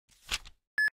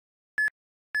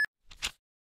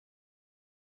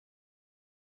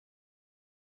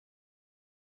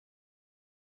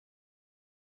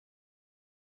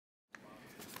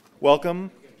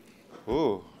Welcome.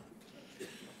 Ooh.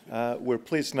 We're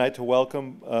pleased tonight to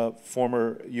welcome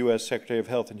former U.S. Secretary of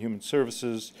Health and Human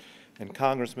Services and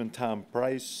Congressman Tom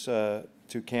Price to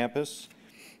campus.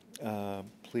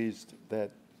 Pleased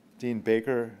that Dean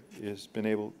Baker has been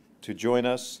able to join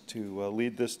us to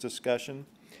lead this discussion.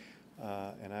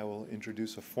 And I will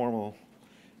introduce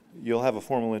you'll have a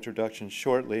formal introduction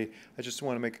shortly. I just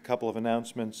want to make a couple of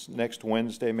announcements. Next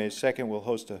Wednesday, May 2nd, we'll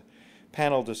host a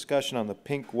panel discussion on the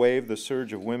pink wave, the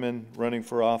surge of women running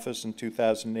for office in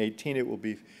 2018. It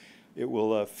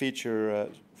will feature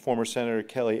former Senator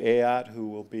Kelly Ayotte, who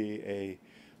will be a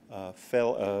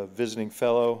visiting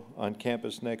fellow on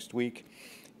campus next week.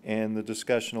 And the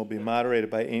discussion will be moderated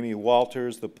by Amy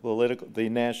Walters, the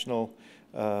national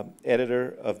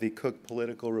editor of the Cook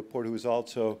Political Report, who is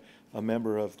also a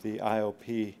member of the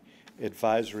IOP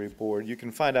Advisory Board. You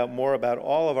can find out more about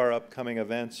all of our upcoming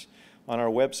events on our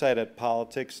website at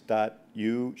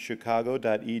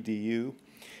politics.uchicago.edu.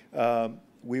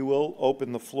 We will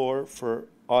open the floor for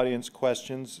audience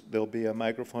questions. There'll be a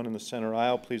microphone in the center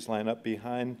aisle. Please line up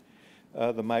behind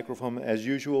the microphone. As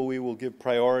usual, we will give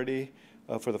priority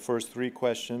for the first 3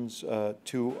 questions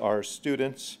to our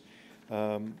students.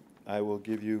 I will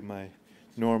give you my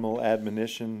normal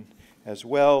admonition as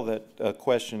well that a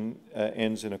question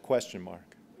ends in a question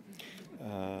mark.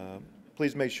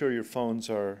 Please make sure your phones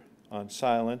are on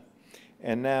silent.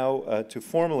 And now to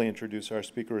formally introduce our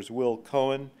speaker is Will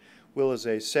Cohen. Will is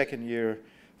a second year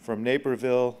from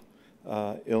Naperville,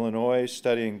 Illinois,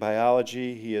 studying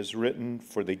biology. He has written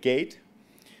for The Gate,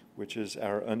 which is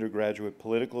our undergraduate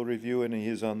political review, and he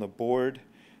is on the board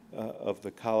of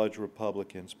the College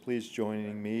Republicans. Please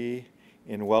join me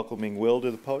in welcoming Will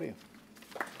to the podium.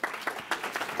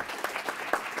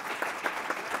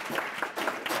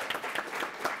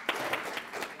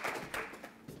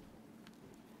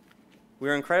 We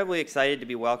are incredibly excited to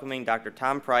be welcoming Dr.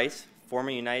 Tom Price,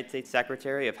 former United States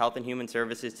Secretary of Health and Human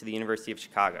Services to the University of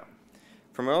Chicago.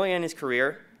 From early in his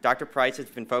career, Dr. Price has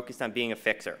been focused on being a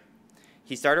fixer.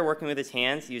 He started working with his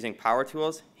hands using power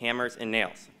tools, hammers, and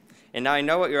nails. And now I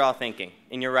know what you're all thinking,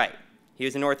 and you're right. He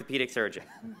was an orthopedic surgeon.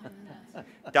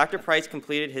 Dr. Price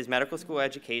completed his medical school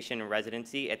education and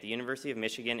residency at the University of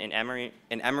Michigan and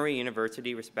Emory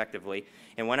University, respectively,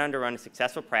 and went on to run a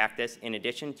successful practice in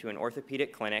addition to an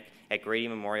orthopedic clinic at Grady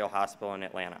Memorial Hospital in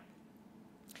Atlanta.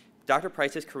 Dr.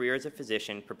 Price's career as a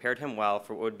physician prepared him well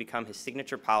for what would become his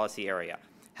signature policy area,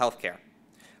 healthcare.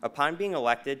 Upon being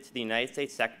elected to the United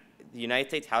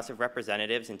States House of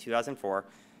Representatives in 2004,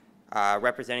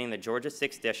 representing the Georgia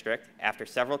 6th District after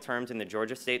several terms in the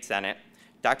Georgia State Senate,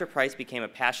 Dr. Price became a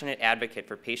passionate advocate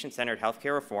for patient-centered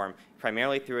healthcare reform,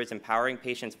 primarily through his Empowering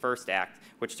Patients First Act,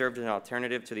 which served as an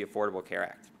alternative to the Affordable Care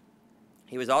Act.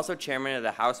 He was also chairman of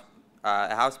the House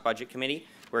Budget Committee,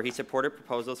 where he supported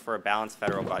proposals for a balanced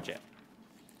federal budget.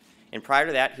 And prior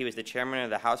to that, he was the chairman of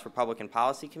the House Republican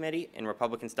Policy Committee and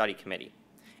Republican Study Committee.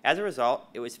 As a result,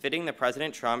 it was fitting that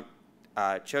President Trump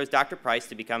chose Dr. Price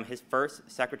to become his first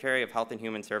Secretary of Health and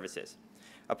Human Services.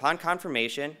 Upon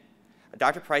confirmation,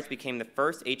 Dr. Price became the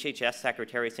first HHS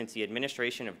Secretary since the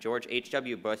administration of George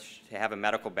H.W. Bush to have a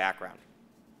medical background.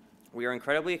 We are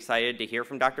incredibly excited to hear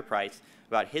from Dr. Price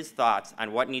about his thoughts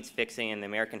on what needs fixing in the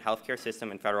American healthcare system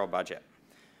and federal budget.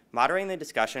 Moderating the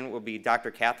discussion will be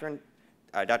Dr. Catherine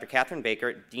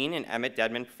Baker, Dean and Emmett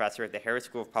Dedman Professor at the Harris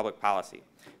School of Public Policy.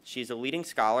 She's a leading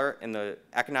scholar in the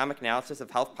economic analysis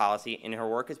of health policy, and her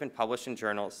work has been published in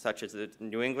journals such as the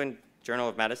New England Journal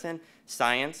of Medicine,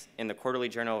 Science, and the Quarterly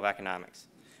Journal of Economics.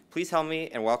 Please help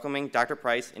me in welcoming Dr.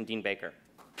 Price and Dean Baker.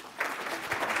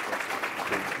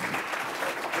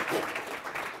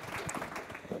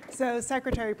 So,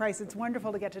 Secretary Price, it's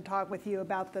wonderful to get to talk with you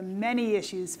about the many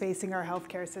issues facing our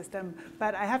healthcare system.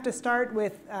 But I have to start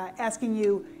with asking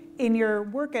you, in your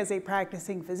work as a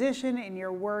practicing physician, in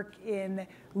your work in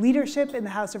leadership in the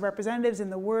House of Representatives, in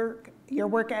your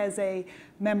work as a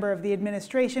member of the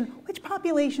administration, which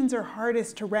populations are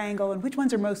hardest to wrangle and which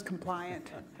ones are most compliant?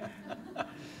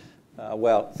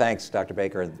 Well, thanks, Dr.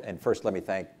 Baker. And first, let me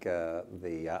thank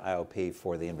the IOP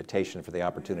for the invitation, for the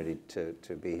opportunity to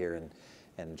be here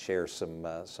and share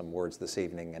some words this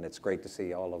evening. And it's great to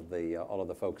see all of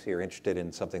the folks here interested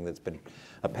in something that's been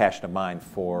a passion of mine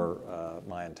for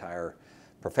my entire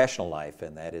professional life,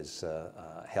 and that is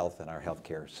health and our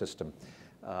healthcare system.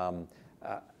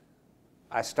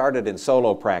 I started in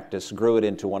solo practice, grew it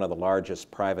into one of the largest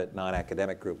private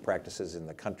non-academic group practices in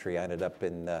the country. I ended up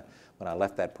when I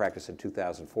left that practice in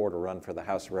 2004 to run for the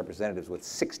House of Representatives with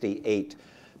 68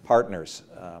 partners.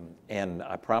 And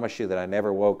I promise you that I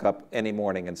never woke up any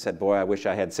morning and said, boy, I wish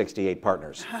I had 68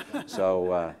 partners.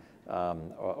 So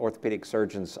Orthopedic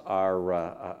surgeons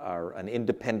are an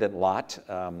independent lot,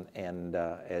 and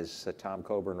as Tom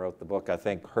Coburn wrote the book, I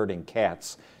think, Herding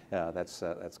Cats, that's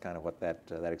kind of what that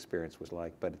experience was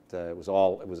like. But it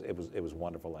was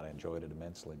wonderful, and I enjoyed it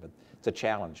immensely. But it's a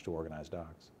challenge to organize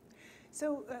docs.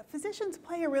 So physicians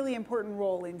play a really important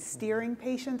role in steering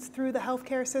patients through the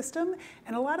healthcare system,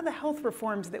 and a lot of the health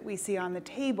reforms that we see on the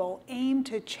table aim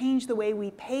to change the way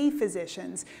we pay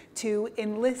physicians to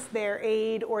enlist their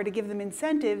aid or to give them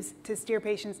incentives to steer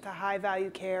patients to high-value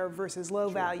care versus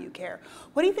low-value care.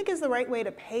 What do you think is the right way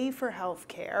to pay for health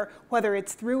care, whether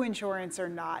it's through insurance or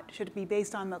not? Should it be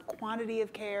based on the quantity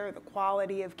of care, the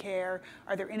quality of care?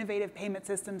 Are there innovative payment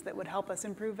systems that would help us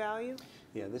improve value?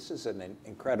 Yeah, this is an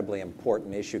incredibly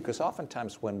important issue because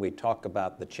oftentimes when we talk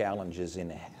about the challenges in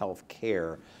health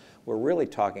care, we're really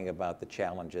talking about the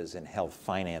challenges in health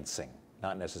financing,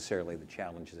 not necessarily the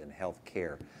challenges in health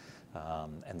care.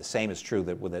 And the same is true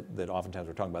that oftentimes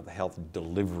we're talking about the health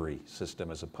delivery system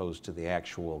as opposed to the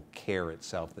actual care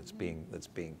itself that's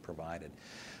being provided.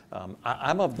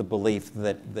 I'm of the belief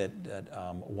that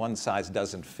one size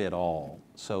doesn't fit all,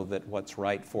 so that what's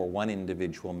right for one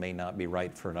individual may not be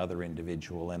right for another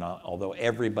individual. And although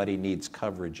everybody needs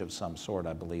coverage of some sort,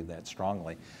 I believe that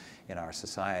strongly in our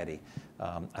society,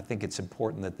 I think it's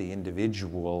important that the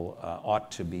individual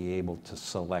ought to be able to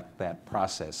select that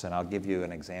process. And I'll give you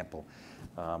an example.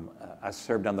 I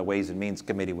served on the Ways and Means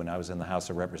Committee when I was in the House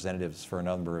of Representatives for a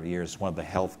number of years, one of the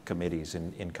health committees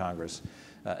in Congress.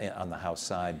 On the House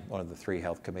side, one of the 3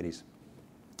 health committees.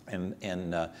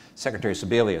 And Secretary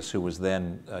Sebelius, who was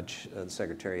then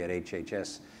Secretary at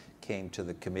HHS, came to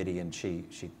the committee and she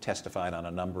testified on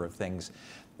a number of things.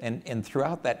 And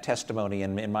throughout that testimony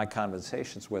and in my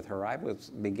conversations with her, I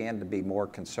began to be more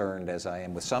concerned, as I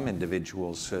am with some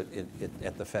individuals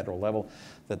at the federal level,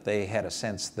 that they had a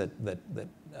sense that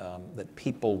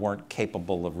people weren't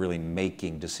capable of really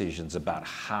making decisions about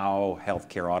how health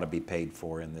care ought to be paid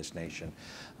for in this nation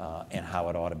and how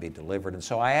it ought to be delivered. And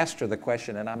so I asked her the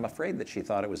question, and I'm afraid that she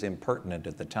thought it was impertinent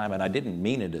at the time, and I didn't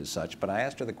mean it as such, but I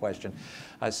asked her the question.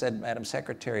 I said, Madam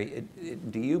Secretary,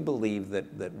 do you believe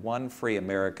that one free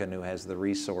American who has the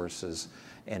resources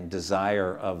and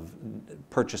desire of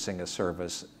purchasing a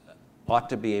service ought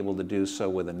to be able to do so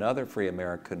with another free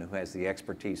American who has the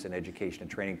expertise and education and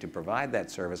training to provide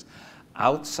that service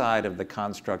outside of the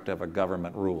construct of a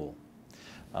government rule?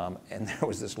 And there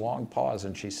was this long pause,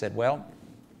 and she said, well,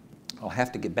 I'll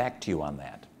have to get back to you on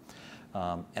that.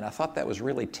 And I thought that was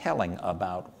really telling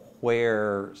about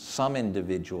where some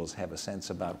individuals have a sense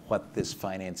about what this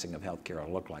financing of healthcare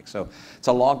will look like. So it's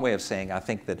a long way of saying I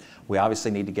think that we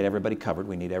obviously need to get everybody covered.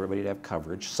 We need everybody to have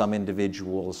coverage. Some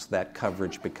individuals, that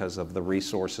coverage, because of the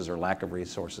resources or lack of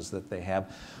resources that they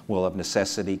have, will of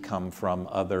necessity come from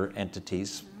other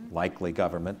entities, likely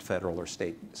government, federal or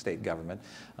state government,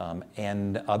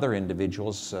 and other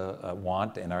individuals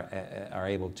want and are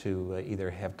able to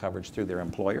either have coverage through their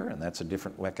employer, and that's a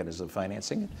different mechanism of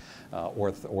financing,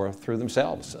 or through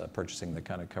themselves purchasing the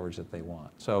kind of coverage that they want.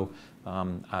 So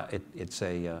it's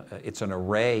an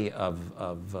array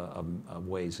of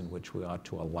ways in which we ought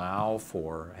to allow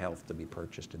for health to be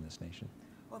purchased in this nation.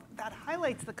 Well, that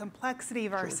highlights the complexity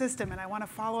of our system, and I want to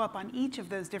follow up on each of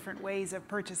those different ways of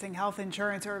purchasing health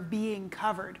insurance or being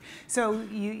covered. So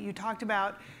you talked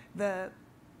about the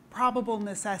probable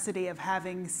necessity of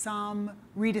having some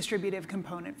redistributive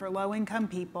component. For low-income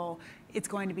people, it's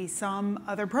going to be some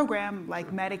other program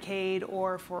like Medicaid,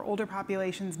 or for older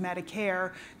populations,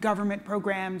 Medicare, government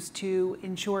programs to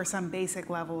ensure some basic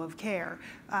level of care.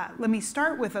 Let me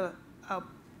start with a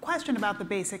question about the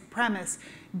basic premise.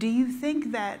 Do you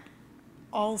think that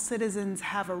all citizens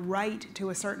have a right to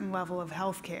a certain level of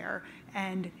health care?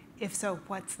 And if so,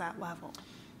 what's that level?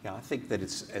 Yeah, I think that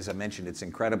it's, as I mentioned, it's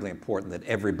incredibly important that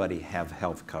everybody have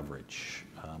health coverage.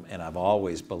 And I've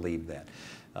always believed that.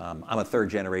 I'm a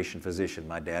 3rd-generation physician.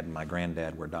 My dad and my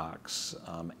granddad were docs.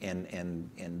 And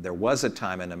there was a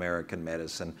time in American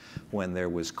medicine when there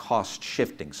was cost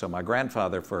shifting. So my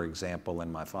grandfather, for example,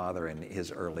 and my father in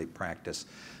his early practice,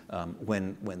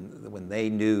 when they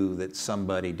knew that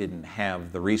somebody didn't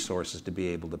have the resources to be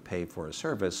able to pay for a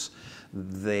service,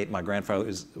 my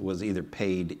grandfather was either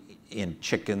paid in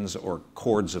chickens or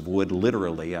cords of wood,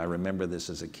 literally, I remember this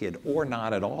as a kid, or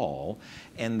not at all.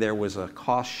 And there was a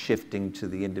cost shifting to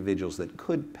the individuals that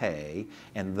could pay,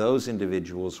 and those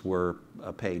individuals were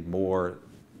paid more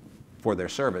for their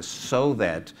service so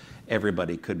that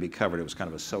everybody could be covered. It was kind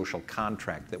of a social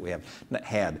contract that we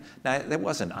had. Now, that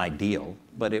wasn't ideal,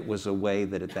 but it was a way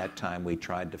that at that time we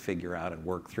tried to figure out and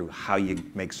work through how you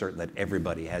make certain that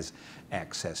everybody has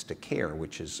access to care,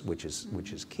 which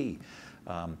is key.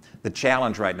 The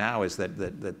challenge right now is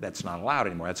that's not allowed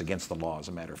anymore. That's against the law, as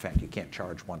a matter of fact. You can't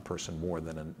charge one person more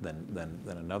than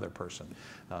another person.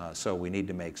 So we need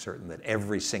to make certain that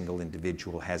every single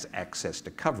individual has access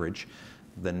to coverage.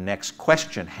 The next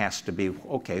question has to be,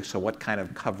 okay, so what kind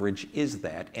of coverage is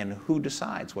that, and who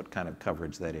decides what kind of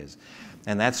coverage that is?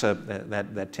 And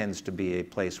that tends to be a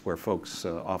place where folks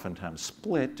oftentimes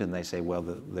split, and they say, well,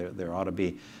 there ought to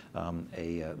be the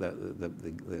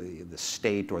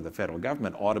state or the federal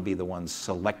government ought to be the ones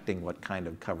selecting what kind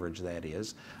of coverage that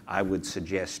is. I would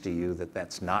suggest to you that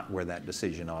that's not where that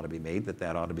decision ought to be made,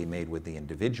 that ought to be made with the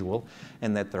individual,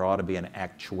 and that there ought to be an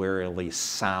actuarially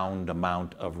sound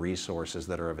amount of resources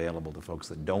that are available to folks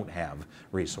that don't have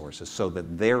resources, so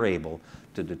that they're able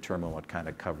to determine what kind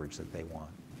of coverage that they want.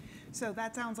 So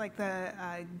that sounds like the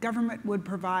government would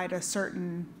provide a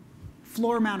certain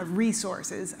floor amount of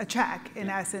resources, a check in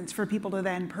essence, for people to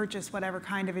then purchase whatever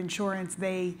kind of insurance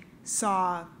they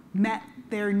saw met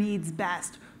their needs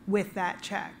best with that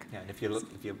check. Yeah, and if you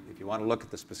want to look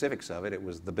at the specifics of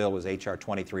it, the bill was H.R.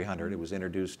 2300. It was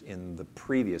introduced in the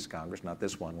previous Congress, not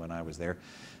this one when I was there,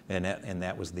 and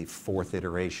that was the fourth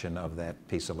iteration of that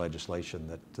piece of legislation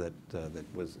that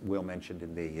Will mentioned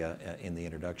in the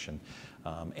introduction,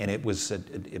 and it was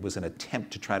an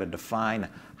attempt to try to define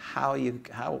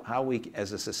how we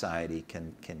as a society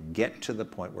can get to the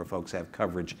point where folks have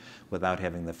coverage without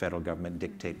having the federal government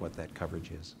dictate what that coverage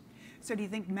is. So do you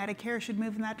think Medicare should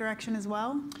move in that direction as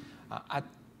well? I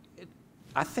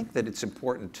think that it's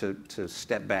important to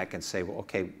step back and say, well,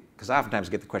 okay, because I oftentimes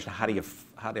get the question, how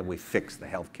do we fix the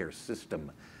healthcare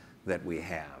system that we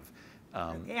have?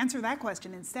 Answer that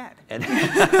question instead. And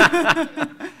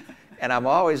I'm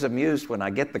always amused when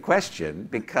I get the question,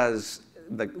 because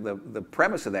the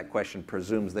premise of that question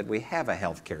presumes that we have a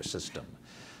healthcare system.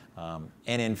 And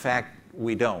in fact,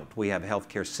 we don't. We have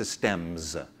healthcare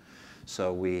systems.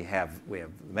 So we have the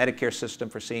Medicare system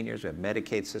for seniors, we have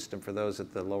Medicaid system for those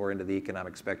at the lower end of the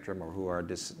economic spectrum or who are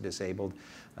disabled.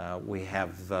 We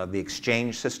have the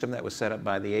exchange system that was set up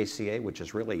by the ACA, which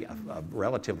is really a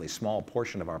relatively small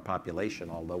portion of our population,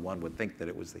 although one would think that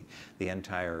it was the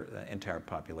entire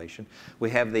population.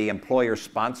 We have the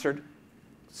employer-sponsored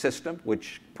system,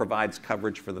 which provides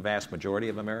coverage for the vast majority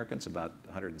of Americans, about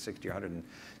 160 or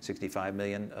 165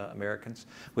 million Americans.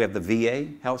 We have the VA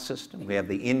health system. We have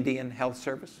the Indian Health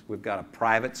Service. We've got a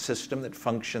private system that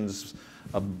functions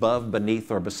above, beneath,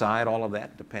 or beside all of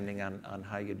that, depending on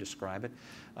how you describe it.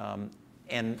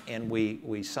 And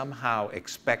we somehow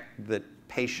expect that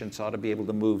patients ought to be able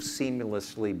to move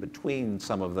seamlessly between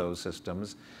some of those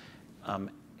systems,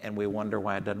 and we wonder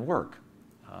why it doesn't work.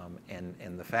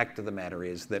 And the fact of the matter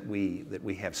is that we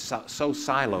have so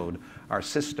siloed our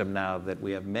system now that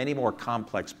we have many more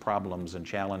complex problems and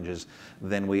challenges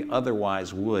than we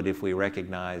otherwise would if we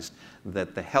recognized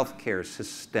that the healthcare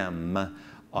system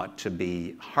ought to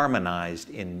be harmonized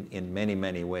in many,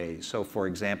 many ways. So for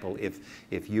example,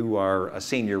 if you are a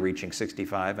senior reaching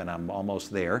 65, and I'm almost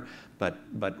there, but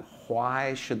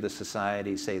why should the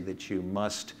society say that you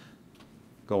must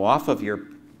go off of your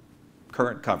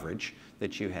current coverage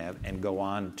that you have and go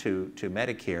on to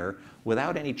Medicare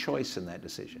without any choice in that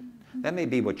decision? That may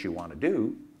be what you want to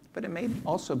do, but it may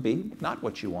also be not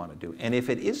what you want to do. And if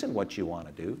it isn't what you want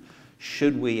to do,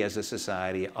 should we as a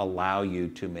society allow you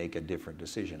to make a different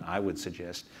decision? I would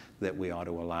suggest that we ought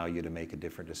to allow you to make a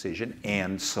different decision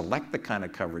and select the kind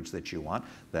of coverage that you want.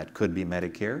 That could be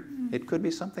Medicare. It could be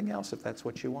something else if that's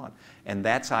what you want. And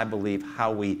that's, I believe,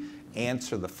 how we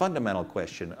answer the fundamental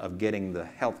question of getting the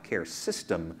healthcare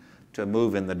system to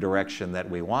move in the direction that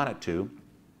we want it to,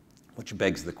 which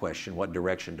begs the question, what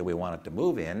direction do we want it to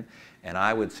move in? And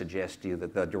I would suggest to you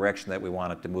that the direction that we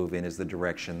want it to move in is the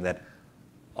direction that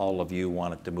all of you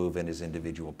want it to move in as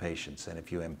individual patients. And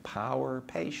if you empower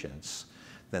patients,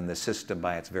 then the system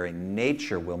by its very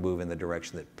nature will move in the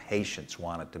direction that patients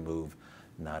want it to move,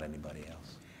 not anybody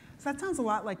else. So that sounds a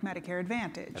lot like Medicare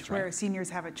Advantage, That's right. where seniors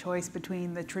have a choice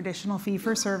between the traditional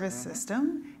fee-for-service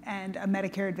system and a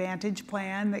Medicare Advantage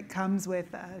plan that comes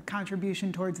with a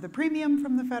contribution towards the premium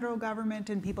from the federal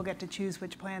government, and people get to choose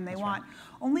which plan they want. Right.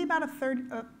 Only about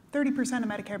 30% of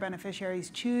Medicare beneficiaries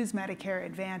choose Medicare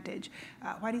Advantage.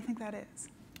 Why do you think that is?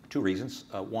 Two reasons.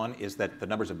 One is that the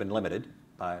numbers have been limited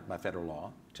by federal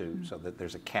law, so that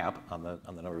there's a cap on the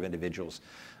number of individuals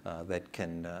that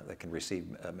can receive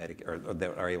Medicare, or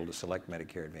that are able to select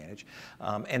Medicare Advantage.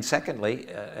 And secondly,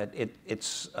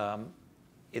 it's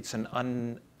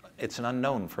an it's an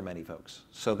unknown for many folks.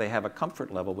 So they have a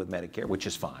comfort level with Medicare, which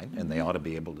is fine, and they ought to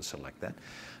be able to select that.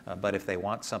 But if they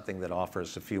want something that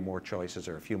offers a few more choices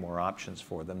or a few more options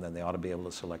for them, then they ought to be able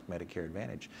to select Medicare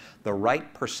Advantage. The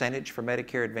right percentage for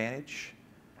Medicare Advantage,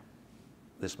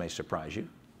 this may surprise you,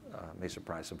 may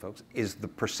surprise some folks, is the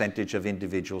percentage of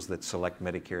individuals that select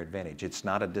Medicare Advantage. It's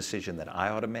not a decision that I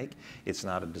ought to make. It's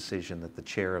not a decision that the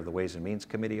chair of the Ways and Means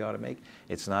Committee ought to make.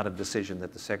 It's not a decision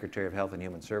that the Secretary of Health and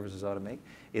Human Services ought to make.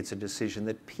 It's a decision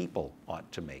that people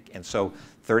ought to make. And so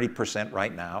 30%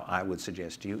 right now, I would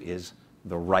suggest to you, is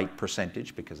the right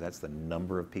percentage, because that's the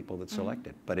number of people that select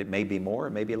it. But it may be more,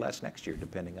 it may be less next year,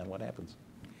 depending on what happens.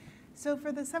 So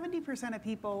for the 70% of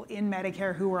people in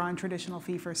Medicare who are on traditional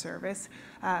fee-for-service,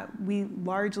 we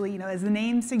largely, as the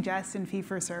name suggests in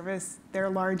fee-for-service, they're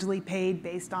largely paid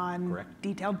based on Correct.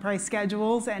 detailed price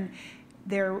schedules, and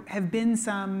there have been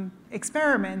some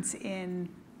experiments in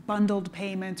bundled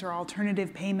payments or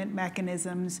alternative payment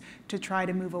mechanisms to try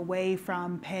to move away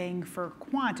from paying for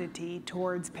quantity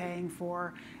towards paying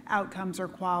for outcomes or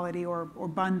quality or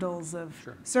bundles of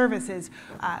services.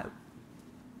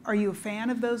 Are you a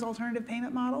fan of those alternative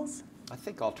payment models? I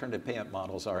think alternative payment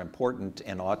models are important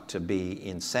and ought to be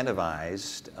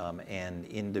incentivized, and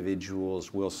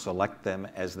individuals will select them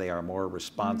as they are more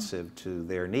responsive to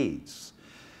their needs.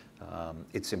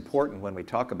 It's important when we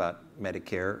talk about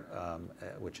Medicare,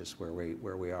 which is where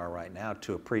we are right now,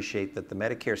 to appreciate that the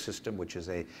Medicare system, which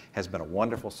has been a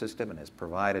wonderful system and has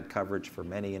provided coverage for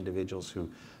many individuals who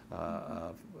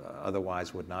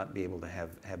otherwise would not be able to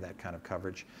have that kind of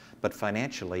coverage, but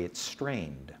financially it's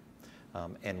strained.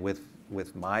 And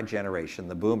with my generation,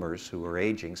 the boomers who are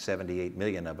aging, 78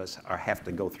 million of us, have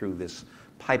to go through this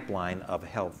pipeline of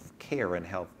health care and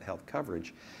health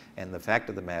coverage. And the fact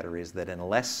of the matter is that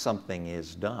unless something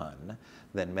is done,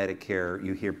 then Medicare,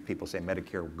 you hear people say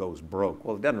Medicare goes broke.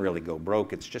 Well, it doesn't really go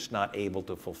broke. It's just not able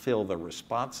to fulfill the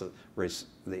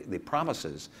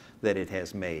promises that it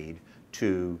has made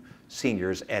to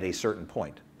seniors at a certain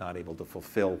point, not able to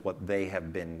fulfill what they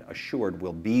have been assured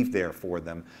will be there for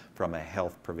them from a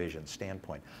health provision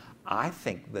standpoint. I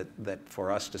think that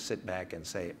for us to sit back and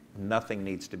say nothing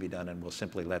needs to be done and we'll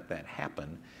simply let that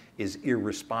happen is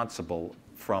irresponsible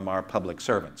from our public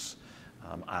servants.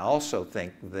 I also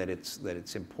think that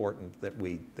it's important that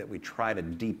we try to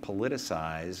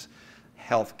depoliticize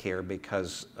healthcare,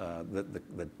 because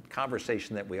the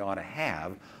conversation that we ought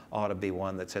to be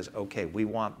one that says, okay, we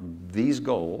want these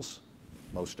goals.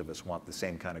 Most of us want the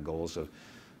same kind of goals of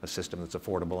a system that's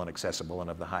affordable and accessible and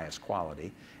of the highest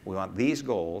quality. We want these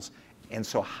goals, and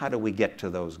so how do we get to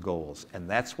those goals? And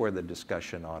that's where the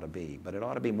discussion ought to be. But it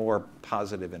ought to be more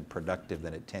positive and productive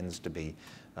than it tends to be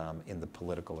in the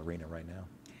political arena right now.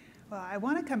 Well, I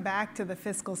want to come back to the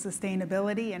fiscal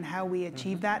sustainability and how we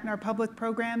achieve that in our public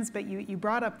programs, but you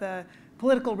brought up the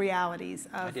political realities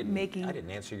of making... I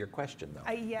didn't answer your question, though.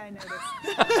 Yeah, I noticed.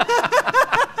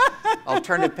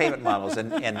 Alternative payment models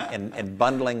and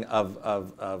bundling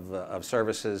of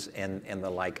services and the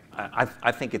like.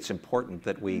 I think it's important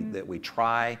that we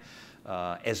try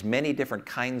as many different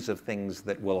kinds of things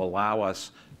that will allow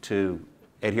us to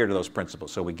adhere to those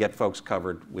principles. So we get folks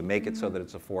covered, we make it so that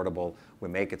it's affordable, we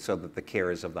make it so that the care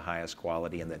is of the highest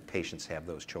quality and that patients have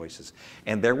those choices.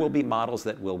 And there will be models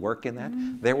that will work in that.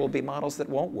 There will be models that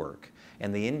won't work.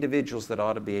 And the individuals that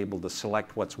ought to be able to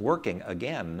select what's working,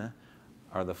 again,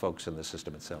 are the folks in the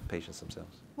system itself, patients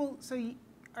themselves. Well, so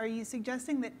are you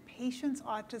suggesting that patients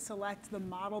ought to select the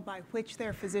model by which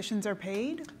their physicians are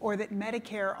paid, or that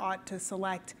Medicare ought to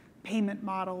select payment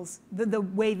models, the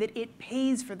way that it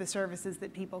pays for the services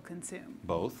that people consume?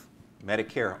 Both.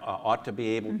 Medicare ought to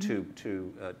be able to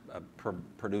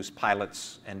produce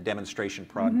pilots and demonstration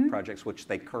projects, which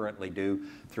they currently do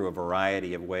through a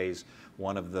variety of ways.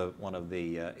 One of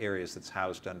the areas that's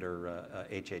housed under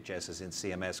HHS is in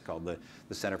CMS, called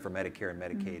the Center for Medicare and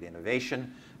Medicaid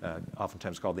Innovation,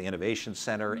 oftentimes called the Innovation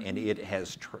Center, and it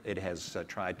has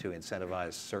tried to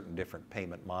incentivize certain different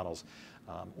payment models,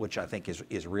 which I think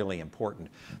is really important.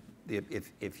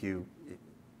 If you,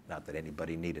 not that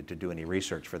anybody needed to do any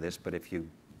research for this, but if you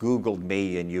Googled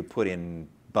me and you put in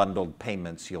bundled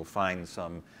payments, you'll find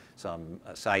some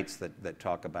sites that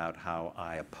talk about how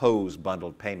I oppose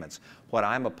bundled payments. What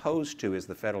I'm opposed to is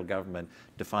the federal government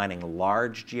defining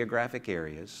large geographic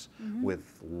areas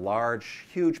with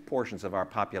huge portions of our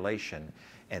population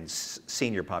and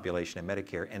senior population in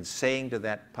Medicare, and saying to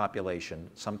that population,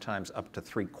 sometimes up to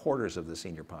 3/4 of the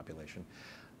senior population,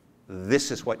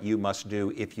 this is what you must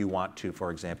do if you want to, for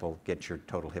example, get your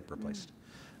total hip replaced.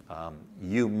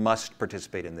 You must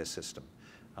participate in this system,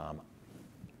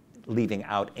 leaving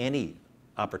out any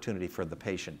opportunity for the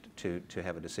patient to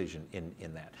have a decision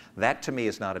in that. That to me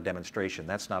is not a demonstration,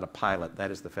 that's not a pilot,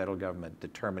 that is the federal government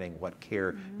determining what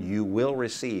care you will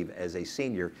receive as a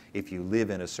senior if you live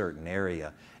in a certain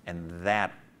area, and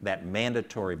that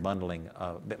mandatory bundling,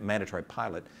 mandatory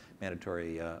pilot,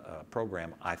 mandatory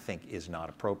program, I think is not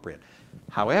appropriate.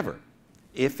 However,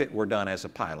 if it were done as a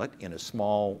pilot in a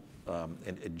small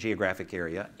in a geographic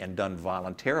area and done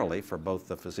voluntarily for both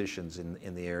the physicians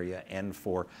in the area and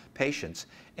for patients,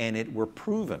 and it were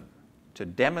proven to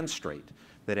demonstrate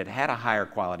that it had a higher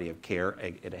quality of care,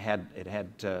 it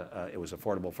was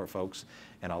affordable for folks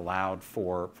and allowed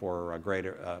for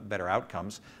better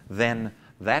outcomes, then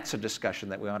that's a discussion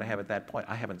that we ought to have at that point.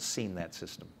 I haven't seen that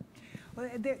system. Well,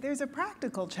 there's a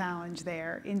practical challenge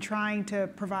there in trying to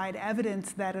provide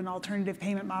evidence that an alternative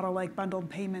payment model like bundled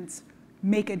payments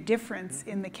make a difference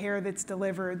in the care that's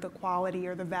delivered, the quality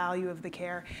or the value of the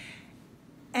care,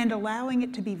 and allowing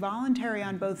it to be voluntary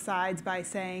on both sides by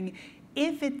saying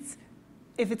if it's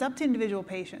up to individual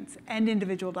patients and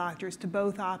individual doctors to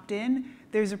both opt in,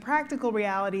 there's a practical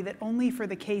reality that only for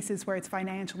the cases where it's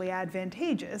financially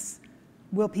advantageous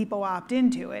will people opt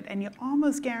into it, and you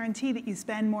almost guarantee that you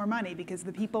spend more money because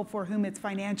the people for whom it's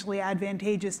financially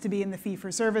advantageous to be in the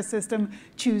fee-for-service system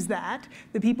choose that.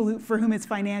 The people for whom it's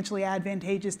financially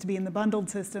advantageous to be in the bundled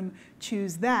system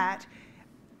choose that.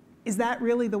 Is that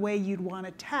really the way you'd want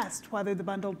to test whether the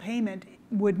bundled payment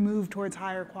would move towards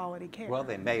higher quality care? Well,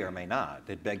 they may or may not.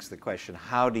 It begs the question,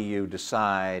 how do you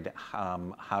decide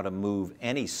how to move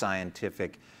any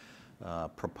scientific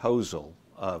proposal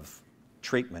of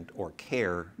treatment or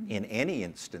care in any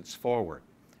instance forward?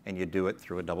 And you do it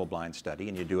through a double-blind study,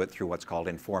 and you do it through what's called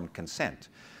informed consent.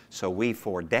 So we,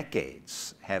 for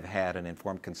decades, have had an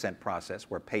informed consent process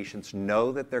where patients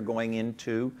know that they're going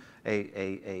into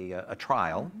a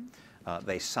trial.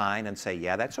 They sign and say,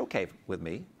 yeah, that's okay with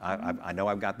me. I know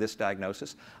I've got this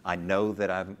diagnosis. I know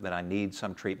that I need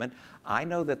some treatment. I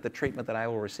know that the treatment that I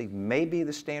will receive may be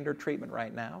the standard treatment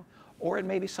right now, or it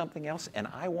may be something else, and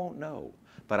I won't know.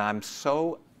 But I'm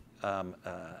so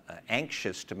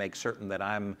anxious to make certain that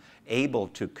I'm able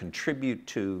to contribute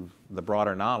to the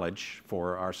broader knowledge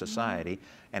for our society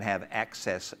and have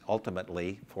access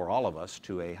ultimately for all of us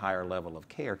to a higher level of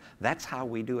care. That's how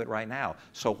we do it right now.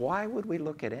 So why would we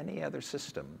look at any other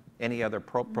system, any other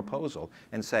proposal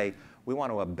and say we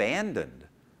want to abandon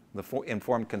the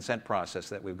informed consent process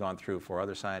that we've gone through for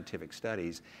other scientific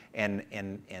studies and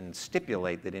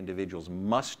stipulate that individuals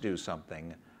must do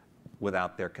something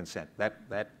without their consent?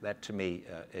 That to me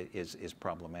is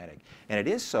problematic. And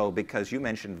it is so because you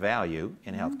mentioned value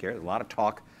in healthcare. There's a lot of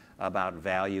talk about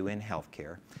value in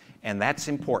healthcare, and that's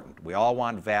important. We all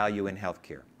want value in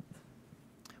healthcare.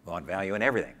 We want value in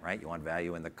everything, right? You want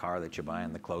value in the car that you buy,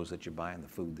 and the clothes that you buy, and the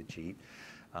food that you eat.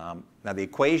 Now the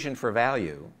equation for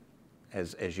value,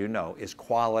 as you know, is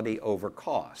quality over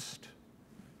cost.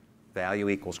 Value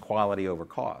equals quality over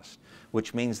cost,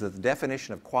 which means that the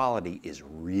definition of quality is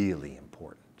really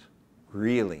important,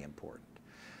 really important.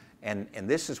 And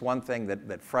this is one thing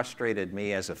that frustrated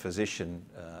me as a physician,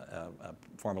 a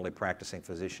formerly practicing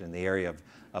physician in the area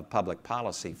of public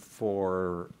policy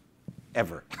forever.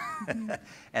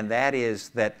 And that is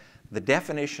that the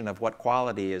definition of what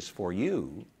quality is for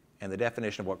you and the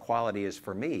definition of what quality is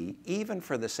for me, even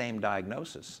for the same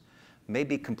diagnosis, may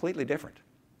be completely different.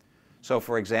 So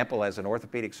for example, as an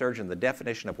orthopedic surgeon, the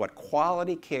definition of what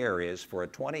quality care is for a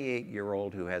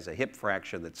 28-year-old who has a hip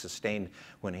fracture that's sustained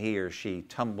when he or she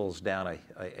tumbles down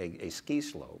a ski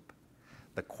slope,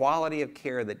 the quality of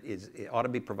care that ought to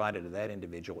be provided to that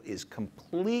individual is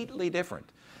completely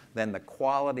different than the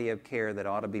quality of care that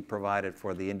ought to be provided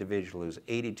for the individual who's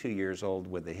 82 years old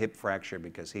with a hip fracture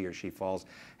because he or she falls,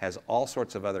 has all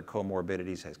sorts of other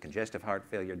comorbidities, has congestive heart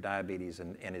failure, diabetes,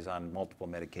 and is on multiple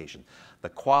medications. The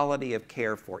quality of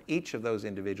care for each of those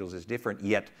individuals is different,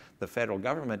 yet the federal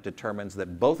government determines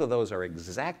that both of those are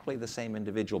exactly the same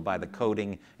individual by the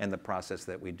coding and the process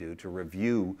that we do to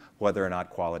review whether or not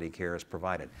quality care is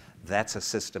provided. That's a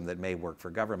system that may work for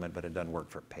government, but it doesn't work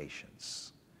for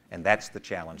patients. And that's the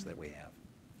challenge that we have.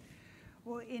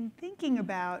 Well, in thinking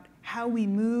about how we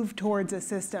move towards a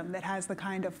system that has the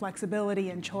kind of flexibility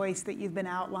and choice that you've been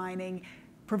outlining,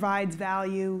 provides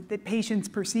value that patients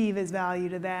perceive as value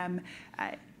to them,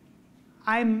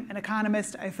 I'm an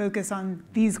economist. I focus on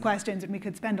these questions, and we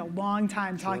could spend a long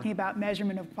time talking about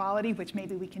measurement of quality, which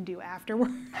maybe we can do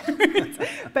afterwards.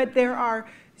 But there are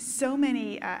so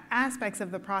many aspects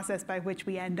of the process by which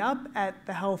we end up at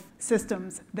the health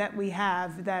systems that we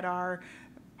have that are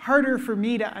harder for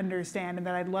me to understand and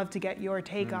that I'd love to get your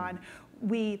take on.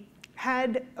 We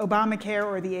had Obamacare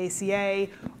or the ACA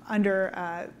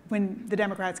when the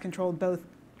Democrats controlled both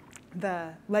the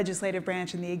legislative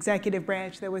branch and the executive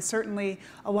branch, there was certainly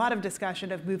a lot of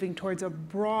discussion of moving towards a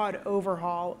broad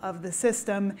overhaul of the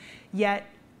system, yet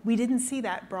we didn't see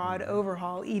that broad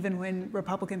overhaul even when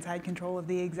Republicans had control of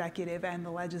the executive and the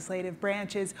legislative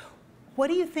branches. What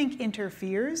do you think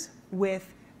interferes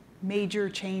with major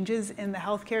changes in the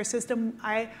healthcare system?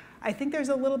 I think there's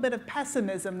a little bit of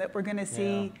pessimism that we're going to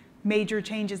see major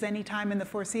changes anytime in the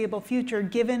foreseeable future,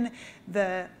 given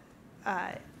the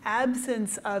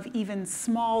absence of even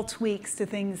small tweaks to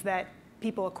things that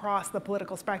people across the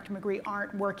political spectrum agree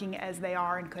aren't working as they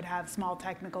are and could have small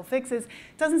technical fixes.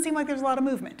 It doesn't seem like there's a lot of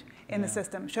movement in the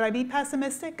system. Should I be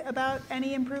pessimistic about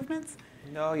any improvements?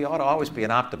 No, you ought to always be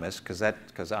an optimist,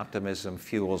 because optimism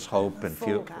fuels hope and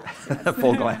Full glass, yes.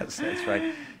 full glass. That's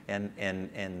right,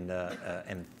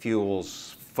 and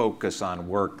fuels focus on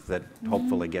work that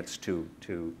hopefully gets to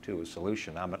a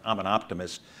solution. I'm an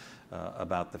optimist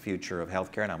about the future of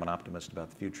healthcare, and I'm an optimist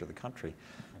about the future of the country.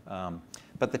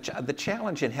 But the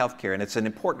challenge in healthcare, and it's an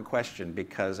important question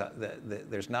because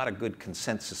there's not a good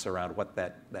consensus around what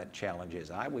that challenge is.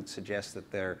 I would suggest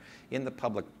that they're in the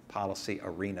public policy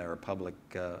arena or public,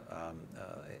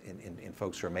 in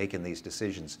folks who are making these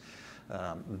decisions,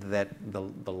 that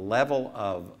the level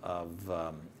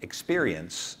of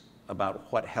experience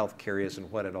about what healthcare is and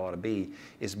what it ought to be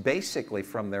is basically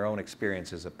from their own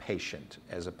experience as a patient,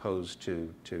 as opposed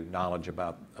to knowledge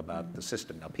about the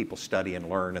system. Now, people study and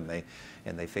learn, and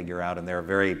they figure out, and there are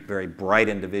very, very bright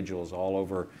individuals all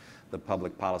over the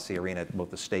public policy arena at both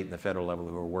the state and the federal level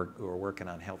who are working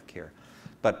on healthcare.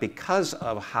 But because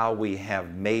of how we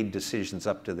have made decisions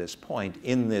up to this point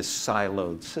in this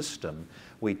siloed system,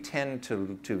 we tend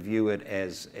to view it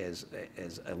as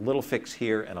a little fix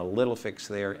here and a little fix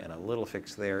there and a little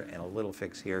fix there and a little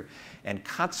fix here. And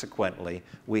consequently,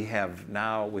 we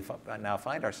now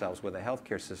find ourselves with a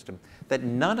healthcare system that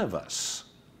none of us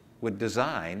would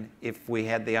design if we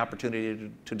had the opportunity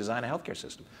to design a healthcare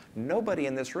system. Nobody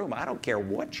in this room, I don't care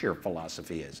what your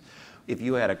philosophy is, if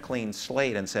you had a clean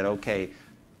slate and said, okay,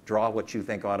 draw what you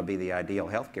think ought to be the ideal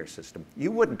healthcare system,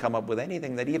 you wouldn't come up with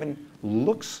anything that even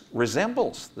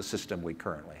resembles the system we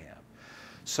currently have.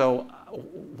 So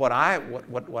what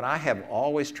I have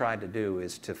always tried to do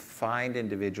is to find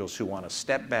individuals who want to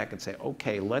step back and say,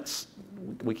 okay,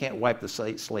 we can't wipe the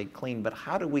slate clean, but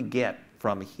how do we get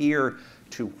from here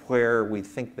to where we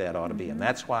think that ought to be? And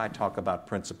that's why I talk about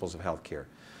principles of healthcare.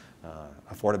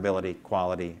 Affordability,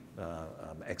 quality,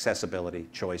 accessibility,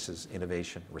 choices,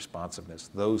 innovation, responsiveness,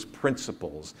 those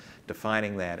principles,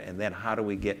 defining that, and then how do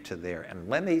we get to there? And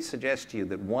let me suggest to you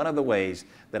that one of the ways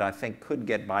that I think could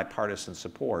get bipartisan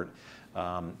support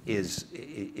is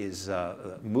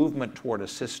movement toward a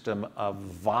system of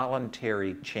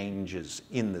voluntary changes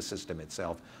in the system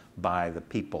itself by the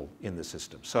people in the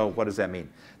system. So what does that mean?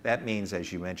 That means,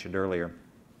 as you mentioned earlier,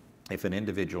 if an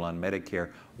individual on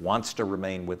Medicare wants to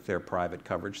remain with their private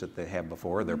coverage that they have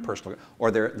before, their personal,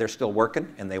 or they're still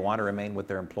working and they want to remain with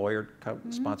their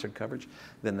employer-sponsored coverage,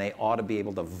 then they ought to be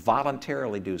able to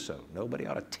voluntarily do so. Nobody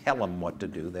ought to tell them what to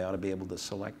do. They ought to be able to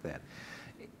select that.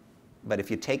 But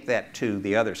if you take that to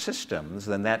the other systems,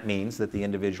 then that means that the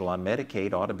individual on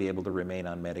Medicaid ought to be able to remain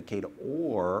on Medicaid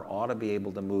or ought to be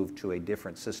able to move to a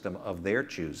different system of their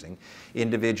choosing.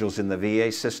 Individuals in the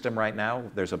VA system right now,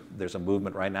 there's a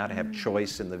movement right now to have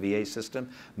choice in the VA system,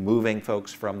 moving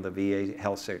folks from the VA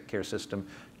health care system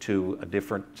to a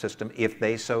different system if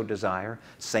they so desire.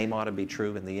 Same ought to be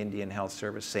true in the Indian Health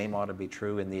Service. Same ought to be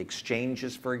true in the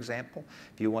exchanges, for example.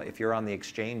 If you're on the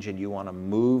exchange and you want to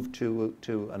move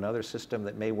to another system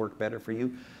that may work better for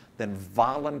you, then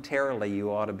voluntarily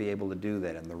you ought to be able to do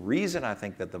that. And the reason I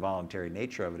think that the voluntary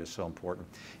nature of it is so important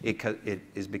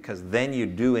is because then you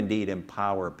do indeed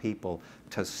empower people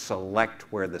to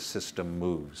select where the system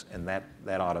moves. And I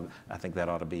think that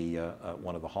ought to be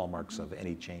one of the hallmarks of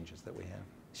any changes that we have.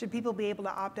 Should people be able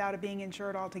to opt out of being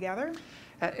insured altogether?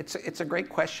 It's a great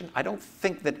question. I don't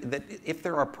think that if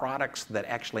there are products that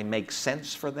actually make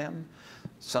sense for them,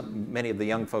 many of the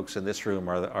young folks in this room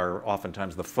are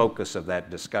oftentimes the focus of that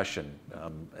discussion.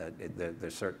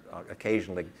 They're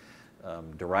occasionally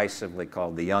derisively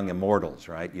called the young immortals,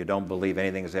 right? You don't believe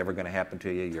anything is ever going to happen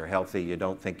to you. You're healthy. You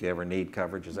don't think you ever need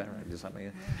coverage. Is that right? Is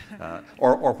something?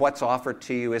 Or what's offered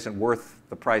to you isn't worth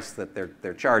the price that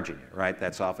they're charging you, right?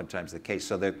 That's oftentimes the case.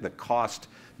 So the cost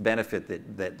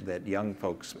benefit that young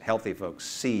folks, healthy folks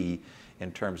see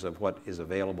in terms of what is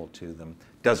available to them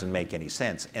doesn't make any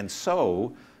sense. And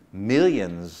so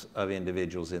millions of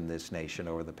individuals in this nation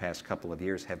over the past couple of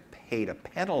years have paid a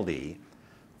penalty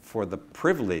for the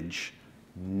privilege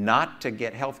not to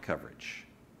get health coverage.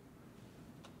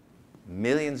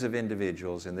 millions of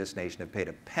individuals in this nation have paid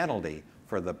a penalty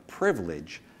for the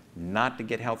privilege not to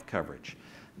get health coverage.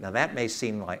 Now that may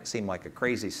seem like a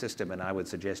crazy system, and I would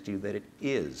suggest to you that it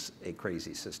is a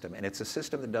crazy system, and it's a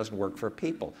system that doesn't work for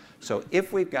people. So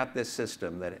if we've got this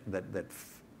system that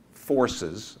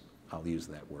forces, I'll use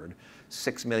that word,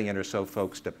 6 million or so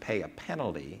folks to pay a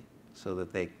penalty so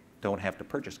that they don't have to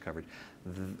purchase coverage,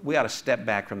 we ought to step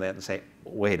back from that and say,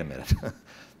 wait a minute,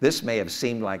 this may have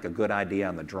seemed like a good idea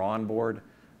on the drawing board,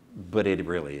 but it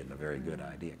really isn't a very good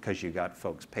idea, because you got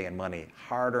folks paying money,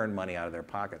 hard-earned money out of their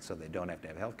pockets so they don't have to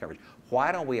have health coverage.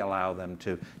 Why don't we allow them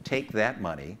to take that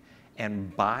money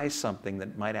and buy something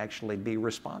that might actually be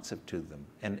responsive to them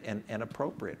and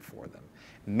appropriate for them?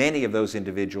 Many of those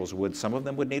individuals would, some of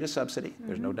them would need a subsidy,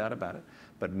 there's no doubt about it,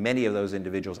 but many of those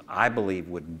individuals, I believe,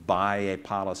 would buy a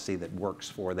policy that works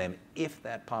for them if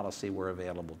that policy were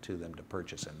available to them to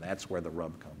purchase, and that's where the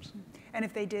rub comes. And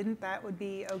if they didn't, that would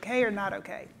be okay or not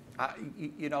okay?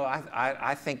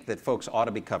 I think that folks ought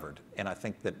to be covered, and I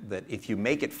think that if you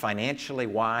make it financially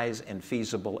wise and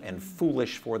feasible and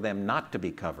foolish for them not to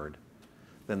be covered,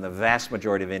 then the vast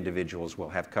majority of individuals will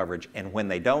have coverage, and when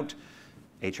they don't,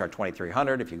 HR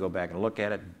 2300, if you go back and look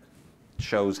at it,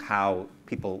 shows how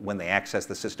people, when they access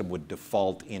the system, would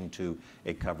default into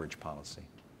a coverage policy.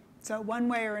 So one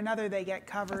way or another, they get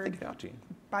covered I think they ought to.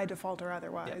 by default or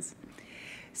otherwise. Yeah.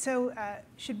 So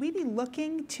should we be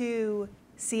looking to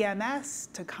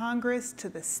CMS, to Congress, to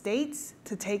the states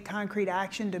to take concrete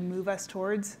action to move us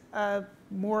towards a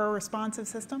more responsive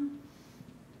system?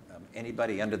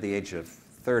 Anybody under the age of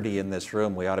 30 in this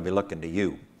room, we ought to be looking to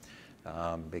you,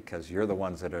 because you're the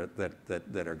ones that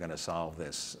are going to solve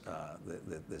this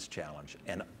this challenge,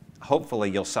 and hopefully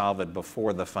you'll solve it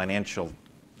before the financial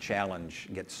challenge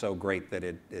gets so great that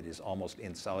it is almost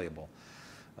insoluble,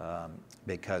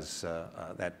 because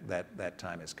that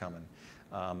time is coming.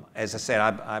 As I said,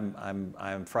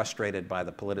 I'm frustrated by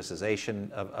the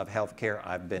politicization of healthcare.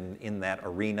 I've been in that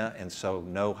arena, and so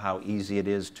know how easy it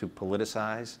is to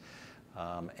politicize.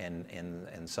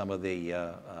 And some of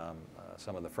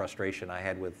the frustration I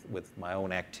had with my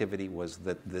own activity was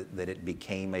that it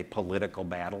became a political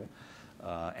battle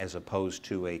as opposed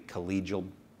to a collegial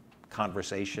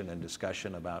conversation and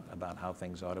discussion about how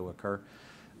things ought to occur.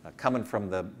 Coming from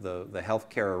the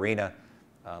healthcare arena,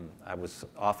 I was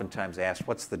oftentimes asked,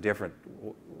 what's the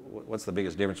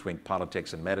biggest difference between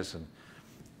politics and medicine?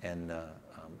 And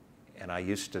I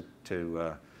used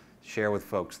to share with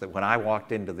folks that when I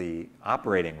walked into the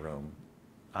operating room,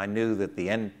 I knew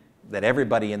that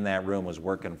everybody in that room was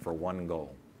working for one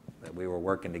goal, that we were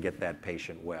working to get that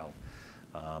patient well.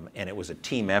 And it was a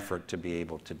team effort to be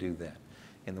able to do that.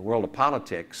 In the world of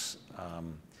politics,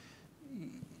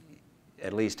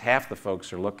 at least half the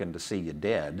folks are looking to see you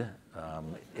dead,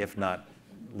 if not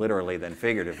literally, then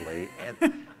figuratively,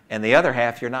 and the other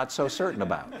half you're not so certain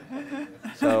about.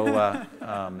 So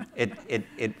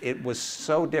it was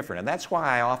so different, and that's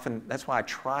why I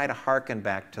try to hearken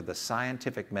back to the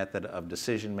scientific method of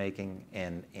decision making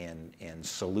and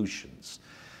solutions,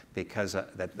 because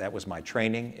that was my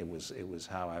training. It was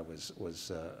how I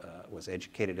was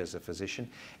educated as a physician,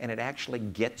 and it actually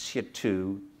gets you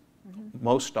to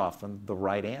most often the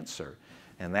right answer.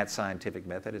 And that scientific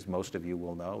method, as most of you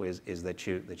will know, is that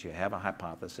you have a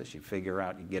hypothesis, you figure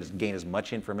out, you gain as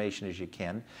much information as you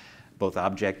can, both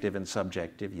objective and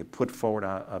subjective. You put forward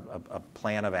a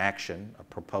plan of action, a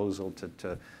proposal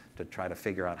to try to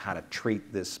figure out how to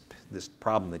treat this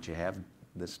problem that you have,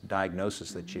 this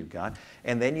diagnosis that you've got,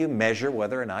 and then you measure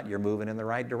whether or not you're moving in the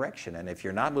right direction. And if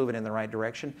you're not moving in the right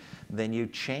direction, then you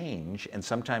change, and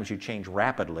sometimes you change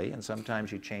rapidly, and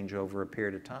sometimes you change over a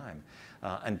period of time,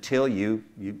 until you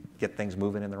get things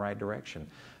moving in the right direction.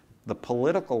 The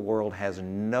political world has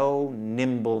no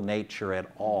nimble nature at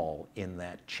all in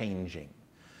that changing.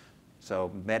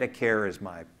 So Medicare is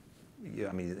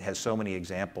it has so many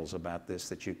examples about this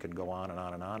that you could go on and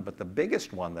on and on, but the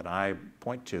biggest one that I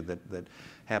point to that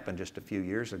happened just a few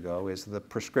years ago is the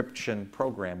prescription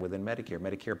program within Medicare,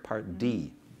 Medicare Part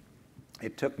D.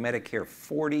 It took Medicare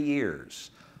 40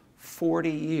 years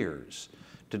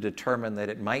to determine that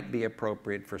it might be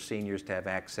appropriate for seniors to have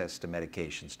access to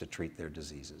medications to treat their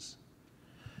diseases.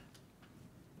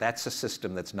 That's a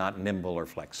system that's not nimble or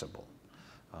flexible.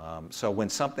 So when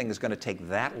something is going to take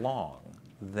that long,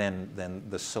 then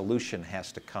the solution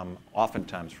has to come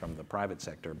oftentimes from the private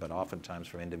sector, but oftentimes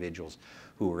from individuals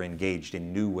who are engaged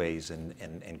in new ways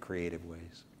and creative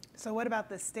ways. So what about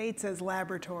the states as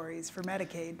laboratories for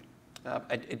Medicaid?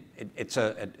 The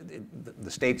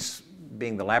states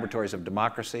being the laboratories of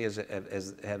democracy, as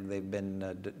have they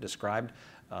been described.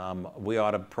 We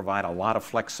ought to provide a lot of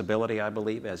flexibility, I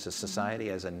believe, as a society,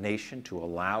 as a nation, to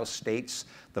allow states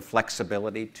the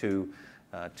flexibility to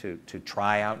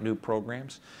try out new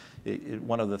programs.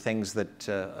 One of the things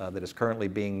that is currently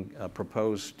being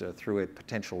proposed through a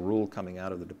potential rule coming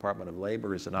out of the Department of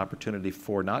Labor is an opportunity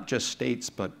for not just states,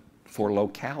 but for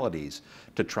localities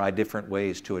to try different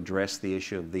ways to address the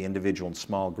issue of the individual and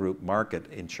small group market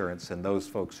insurance, and those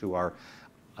folks who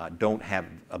don't have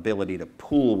ability to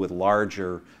pool with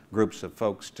larger groups of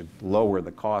folks to lower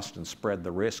the cost and spread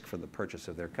the risk for the purchase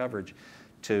of their coverage,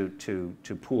 to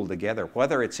pool together,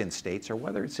 whether it's in states or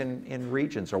whether it's in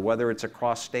regions or whether it's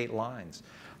across state lines.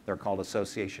 They're called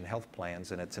association health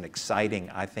plans, and it's an exciting,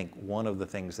 I think, one of the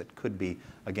things that could be,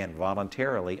 again,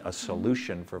 voluntarily a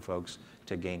solution for folks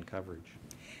to gain coverage.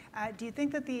 Do you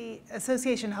think that the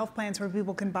association health plans where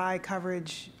people can buy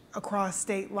coverage across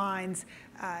state lines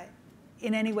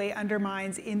in any way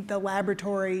undermines in the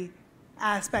laboratory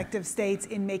aspect of states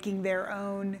in making their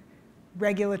own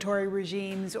regulatory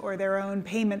regimes or their own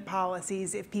payment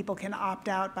policies if people can opt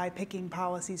out by picking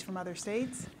policies from other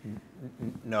states?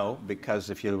 No, because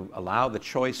if you allow the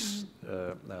choice,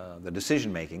 the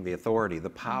decision-making, the authority, the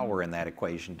power in that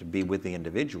equation to be with the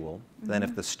individual, then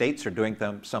if the states are doing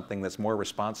something that's more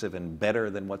responsive and better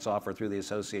than what's offered through the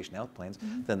association health plans,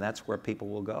 then that's where people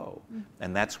will go.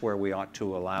 And that's where we ought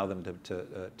to allow them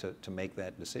to make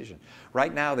that decision.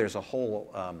 Right now, there's a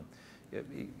whole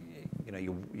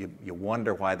you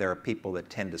wonder why there are people that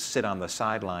tend to sit on the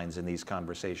sidelines in these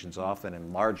conversations often,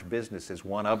 and large business is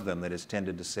one of them that has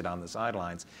tended to sit on the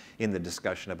sidelines in the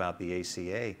discussion about the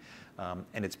ACA.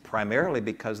 And it's primarily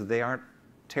because they aren't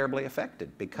terribly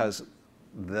affected, because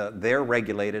they're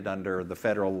regulated under the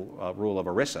federal rule of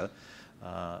ERISA,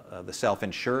 the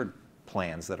self-insured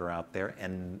plans that are out there,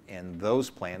 and those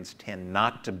plans tend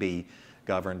not to be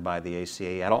governed by the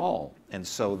ACA at all. And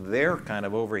so they're kind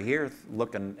of over here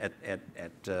looking at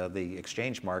the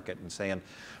exchange market and saying,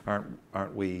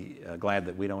 aren't we glad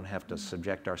that we don't have to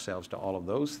subject ourselves to all of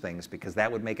those things, because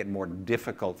that would make it more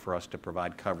difficult for us to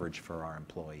provide coverage for our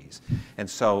employees. And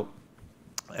so,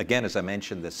 again, as I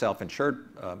mentioned, the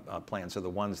self-insured plans are the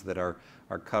ones that are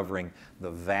covering the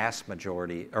vast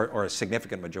majority or a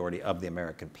significant majority of the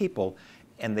American people.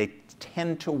 And they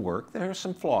tend to work. There are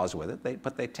some flaws with it,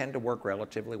 but they tend to work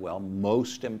relatively well.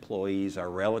 Most employees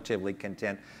are relatively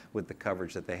content with the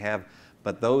coverage that they have.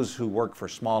 But those who work for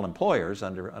small employers,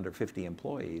 under 50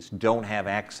 employees, don't have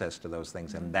access to those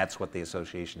things. And that's what the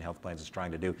Association Health Plans is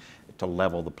trying to do, to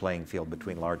level the playing field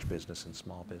between large business and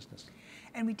small business.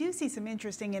 And we do see some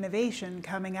interesting innovation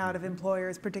coming out of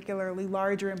employers, particularly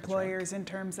larger employers, in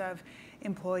terms of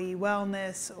employee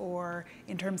wellness or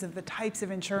in terms of the types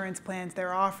of insurance plans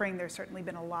they're offering. There's certainly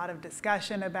been a lot of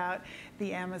discussion about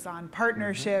the Amazon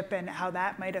partnership and how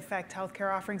that might affect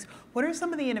healthcare offerings. What are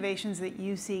some of the innovations that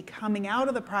you see coming out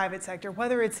of the private sector,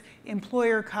 whether it's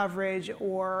employer coverage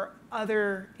or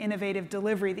other innovative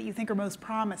delivery, that you think are most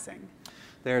promising?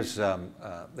 There's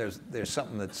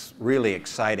something that's really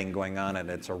exciting going on, and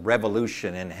it's a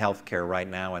revolution in healthcare right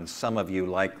now, and some of you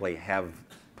likely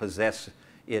possess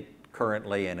it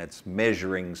currently, and it's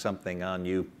measuring something on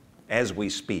you as we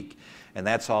speak. And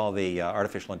that's all the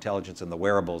artificial intelligence and the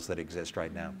wearables that exist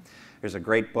right now. There's a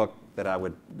great book that I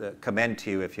would commend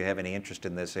to you if you have any interest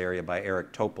in this area by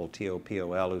Eric Topol,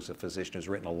 T-O-P-O-L, who's a physician who's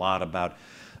written a lot about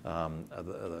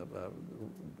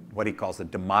what he calls the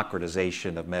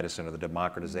democratization of medicine, or the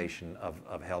democratization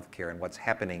of healthcare, and what's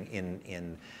happening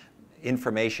in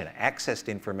information, access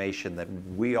to information that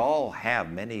we all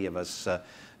have, many of us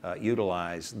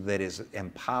utilize, that is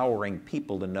empowering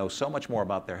people to know so much more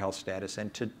about their health status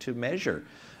and to measure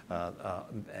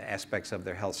aspects of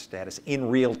their health status in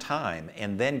real time,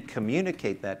 and then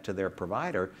communicate that to their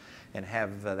provider and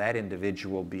have that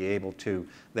individual be able to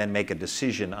then make a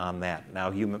decision on that.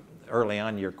 Now, early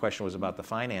on, your question was about the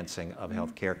financing of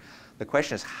healthcare. The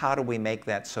question is, how do we make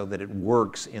that so that it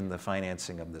works in the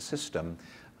financing of the system?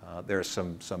 There are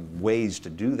some ways to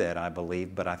do that, I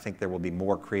believe, but I think there will be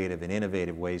more creative and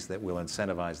innovative ways that will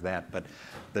incentivize that. But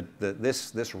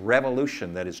this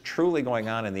revolution that is truly going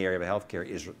on in the area of healthcare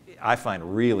is, I find,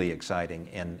 really exciting,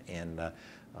 and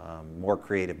more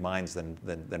creative minds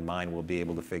than mine will be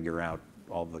able to figure out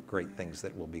all the great things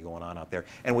that will be going on out there.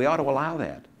 And we ought to allow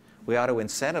that. We ought to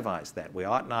incentivize that. We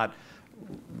ought not.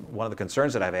 One of the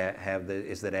concerns that I have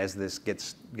is that as this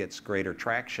gets greater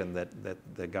traction, that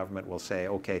the government will say,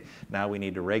 okay, now we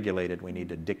need to regulate it. We need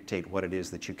to dictate what it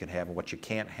is that you can have and what you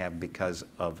can't have because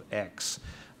of X.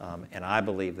 And I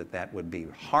believe that would be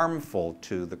harmful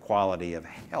to the quality of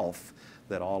health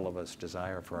that all of us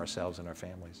desire for ourselves and our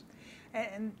families.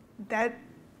 And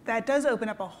that does open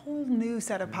up a whole new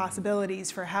set of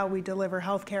possibilities for how we deliver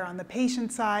healthcare on the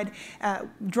patient side.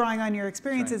 Drawing on your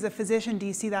experience as a physician, do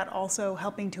you see that also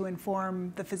helping to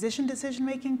inform the physician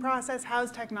decision-making process?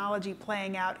 How's technology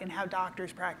playing out in how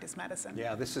doctors practice medicine?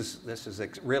 Yeah, this is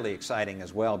really exciting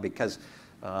as well, because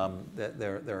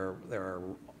there are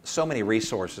so many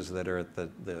resources that are at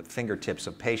the fingertips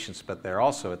of patients, but they're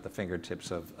also at the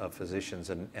fingertips of physicians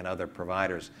and other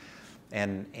providers.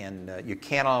 And you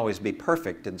can't always be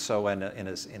perfect, and so in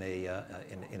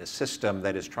a system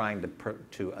that is trying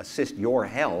to assist your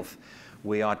health,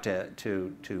 we ought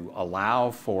to allow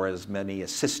for as many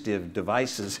assistive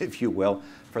devices, if you will,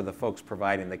 for the folks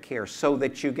providing the care, so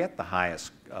that you get the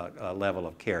highest level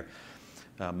of care.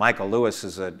 Michael Lewis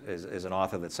is an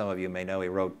author that some of you may know. He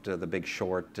wrote The Big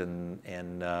Short and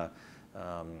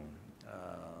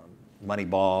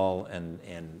Moneyball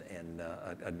and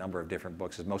a number of different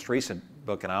books. His most recent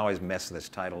book, and I always mess this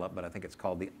title up, but I think it's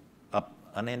called The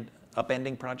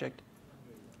Upending Project?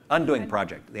 Undoing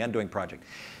Project, The Undoing Project.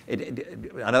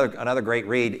 Another great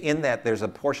read, in that there's a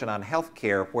portion on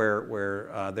healthcare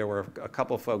where there were a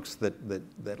couple of folks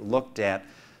that looked at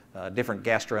different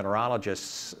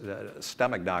gastroenterologists,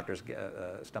 stomach doctors,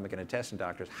 stomach and intestine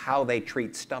doctors, how they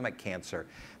treat stomach cancer.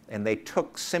 And they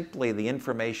took simply the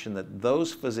information that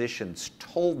those physicians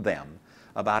told them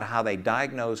about how they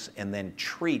diagnose and then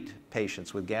treat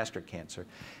patients with gastric cancer.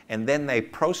 And then they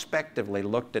prospectively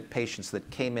looked at patients that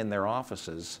came in their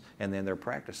offices and in their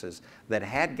practices that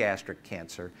had gastric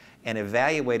cancer, and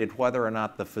evaluated whether or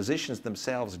not the physicians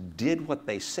themselves did what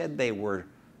they said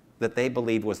that they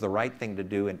believed was the right thing to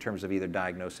do in terms of either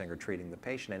diagnosing or treating the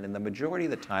patient. And in the majority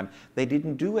of the time, they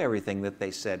didn't do everything that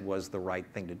they said was the right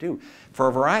thing to do, for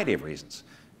a variety of reasons.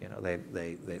 You know,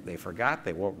 they forgot,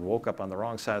 they woke up on the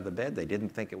wrong side of the bed, they didn't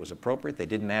think it was appropriate, they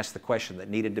didn't ask the question that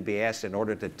needed to be asked in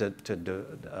order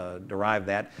to derive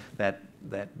that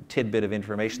tidbit of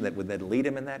information that would then lead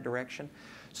them in that direction.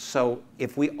 So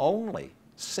if we only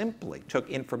simply took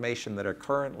information that are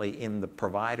currently in the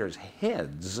providers'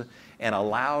 heads and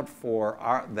allowed for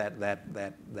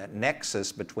that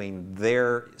nexus between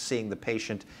their seeing the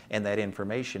patient and that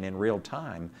information in real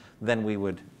time, then we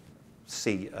would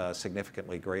see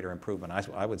significantly greater improvement,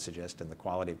 I would suggest, in the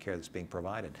quality of care that's being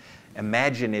provided.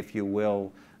 Imagine, if you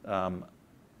will,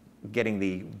 getting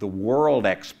the world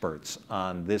experts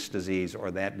on this disease or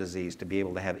that disease to be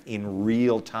able to have in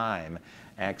real time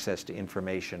access to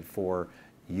information for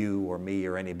you or me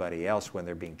or anybody else when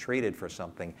they're being treated for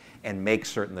something, and make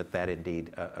certain that that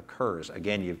indeed occurs.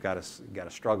 Again, you've got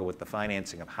to struggle with the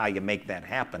financing of how you make that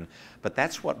happen, but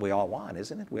that's what we all want,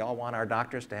 isn't it? We all want our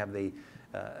doctors to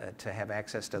have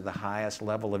access to the highest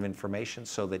level of information,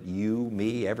 so that you,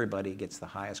 me, everybody gets the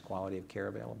highest quality of care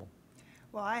available.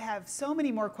 Well, I have so many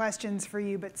more questions for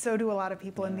you, but so do a lot of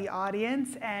people in the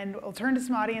audience. And we'll turn to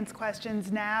some audience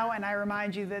questions now. And I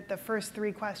remind you that the first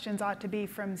 3 questions ought to be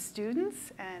from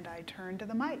students. And I turn to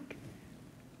the mic.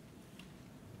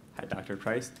 Hi, Dr.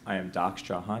 Price. I am Doc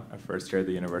Strawhunt, a first year at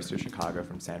the University of Chicago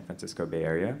from San Francisco Bay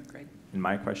Area. Great. And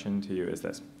my question to you is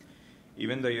this.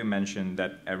 Even though you mentioned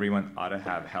that everyone ought to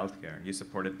have health care, you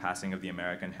supported passing of the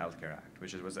American Health Care Act,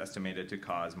 which was estimated to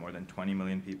cause more than 20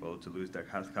 million people to lose their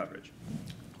health coverage.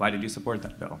 Why did you support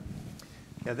that bill?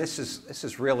 Yeah, this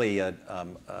is really a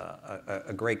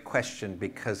great question,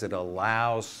 because it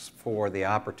allows for the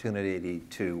opportunity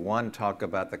to, one, talk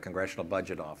about the Congressional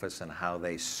Budget Office and how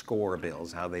they score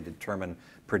bills, how they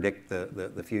predict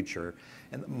the future,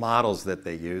 and the models that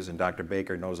they use. And Dr.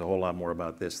 Baker knows a whole lot more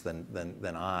about this than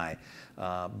I.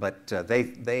 But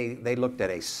they looked at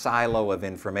a silo of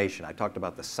information. I talked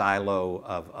about the silo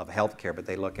of healthcare, but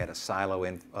they look at a silo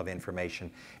of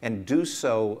information, and do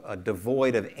so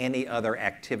devoid of any other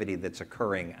activity that's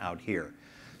occurring out here.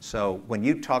 So when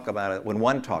you talk about it, when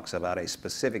one talks about a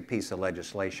specific piece of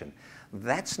legislation,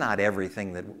 that's not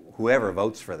everything that whoever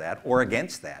votes for that or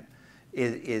against that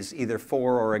is either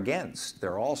for or against.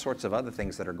 There are all sorts of other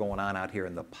things that are going on out here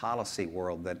in the policy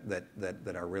world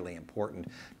that are really important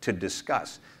to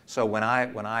discuss. So when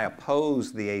I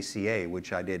opposed the ACA,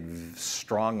 which I did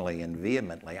strongly and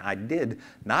vehemently, I did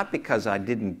not because I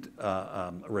didn't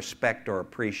respect or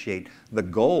appreciate the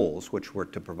goals, which were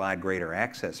to provide greater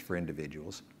access for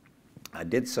individuals. I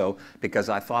did so because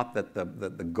I thought that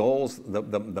the goals,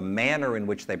 the manner in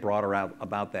which they brought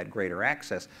about that greater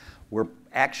access, were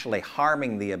actually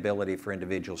harming the ability for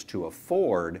individuals to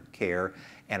afford care,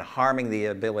 and harming the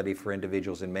ability for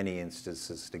individuals in many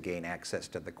instances to gain access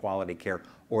to the quality care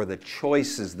or the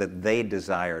choices that they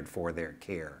desired for their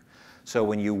care. So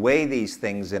when you weigh these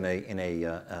things in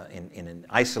an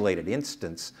isolated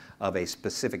instance of a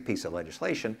specific piece of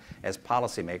legislation, as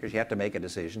policymakers, you have to make a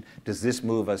decision. Does this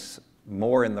move us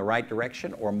more in the right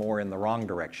direction or more in the wrong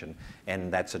direction?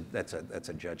 And that's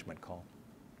a judgment call.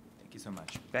 Thank you so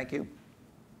much. Thank you.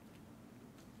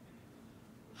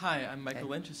 Hi, I'm Michael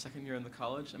Lynch, a second year in the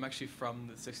college. I'm actually from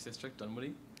the 6th District,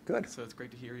 Dunwoody. Good. So it's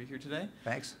great to hear you here today.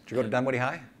 Thanks. Did you go to Dunwoody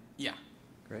High? Yeah.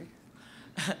 Great.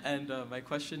 And my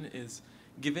question is,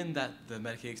 given that the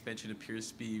Medicaid expansion appears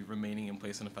to be remaining in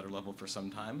place on a federal level for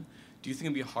some time, do you think it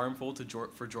would be harmful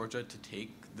for Georgia to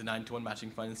take the 9-to-1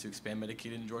 matching funds to expand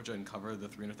Medicaid in Georgia and cover the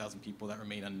 300,000 people that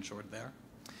remain uninsured there?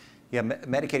 Yeah,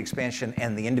 Medicaid expansion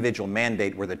and the individual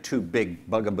mandate were the two big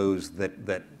bugaboos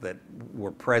that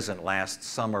were present last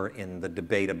summer in the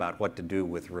debate about what to do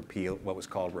with repeal, what was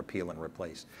called repeal and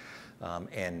replace.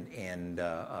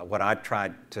 What I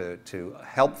tried to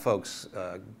help folks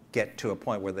get to a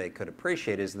point where they could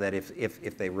appreciate is that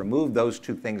if they removed those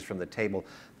two things from the table,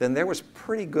 then there was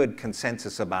pretty good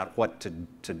consensus about what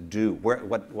to do,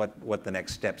 what the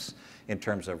next steps in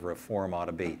terms of reform ought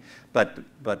to be. But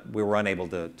we were unable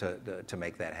to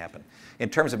make that happen. In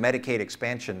terms of Medicaid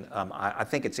expansion, I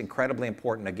think it's incredibly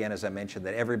important, again, as I mentioned,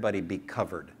 that everybody be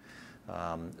covered.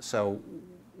 So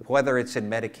whether it's in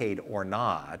Medicaid or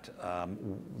not,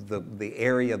 the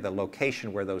area, the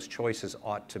location where those choices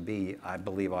ought to be, I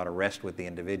believe, ought to rest with the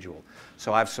individual.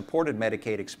 So I've supported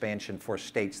Medicaid expansion for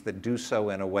states that do so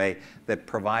in a way that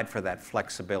provide for that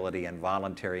flexibility and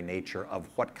voluntary nature of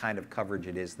what kind of coverage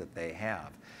it is that they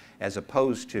have, as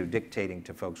opposed to dictating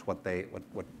to folks what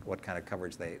kind of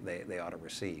coverage they ought to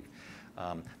receive.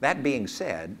 That being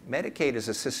said, Medicaid is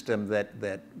a system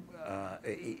that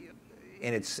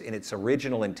in its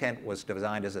original intent was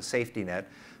designed as a safety net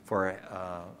for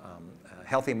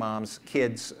healthy moms,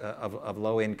 kids of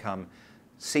low income,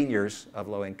 seniors of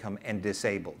low income, and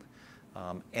disabled.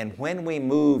 And when we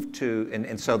moved to,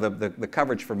 and so the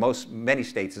coverage for many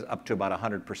states is up to about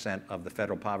 100% of the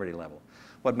federal poverty level.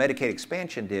 What Medicaid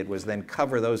expansion did was then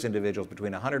cover those individuals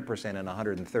between 100% and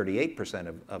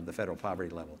 138% of the federal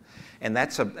poverty level. And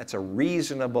that's a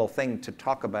reasonable thing to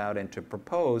talk about and to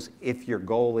propose if your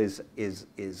goal is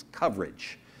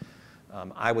coverage.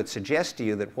 I would suggest to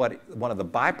you that one of the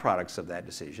byproducts of that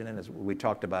decision, and as we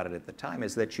talked about it at the time,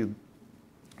 is that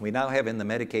we now have in the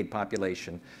Medicaid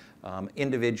population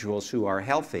individuals who are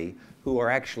healthy, who are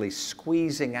actually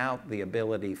squeezing out the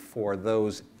ability for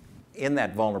those in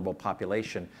that vulnerable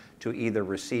population to either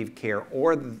receive care,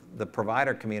 or the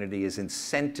provider community is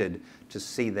incented to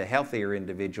see the healthier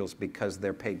individuals because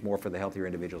they're paid more for the healthier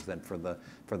individuals than for the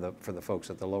folks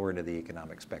at the lower end of the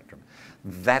economic spectrum.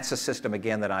 That's a system,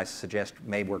 again, that I suggest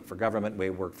may work for government, may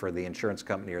work for the insurance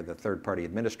company or the third-party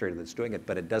administrator that's doing it,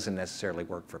 but it doesn't necessarily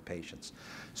work for patients.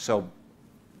 So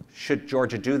should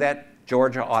Georgia do that?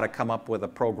 Georgia ought to come up with a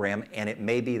program, and it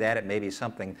may be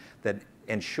something that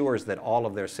ensures that all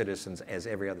of their citizens, as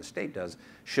every other state does,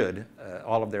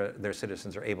 all of their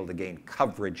citizens are able to gain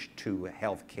coverage to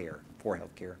health care, for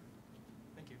health care.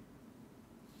 Thank you.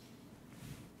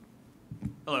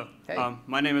 Hello. Hey.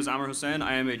 My name is Amr Hussain.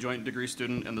 I am a joint degree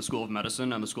student in the School of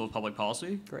Medicine and the School of Public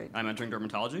Policy. Great. I'm entering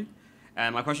dermatology.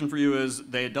 And my question for you is,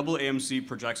 the AAMC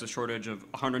projects a shortage of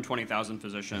 120,000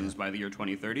 physicians by the year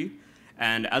 2030.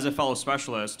 And as a fellow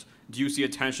specialist, do you see a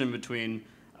tension between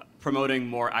promoting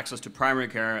more access to primary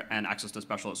care and access to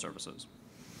specialist services?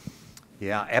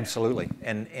 Yeah, absolutely.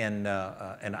 And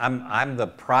I'm the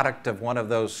product of one of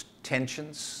those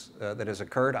tensions that has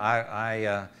occurred.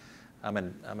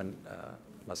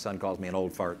 My son calls me an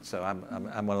old fart, so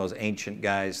I'm one of those ancient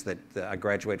guys that I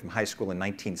graduated from high school in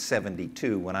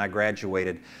 1972. When I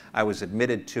graduated, I was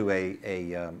admitted to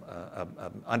a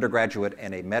undergraduate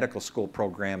and a medical school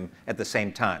program at the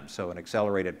same time, so an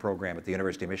accelerated program at the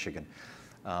University of Michigan.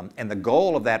 And the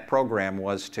goal of that program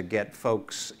was to get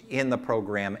folks in the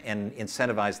program and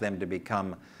incentivize them to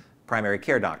become primary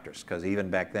care doctors, because even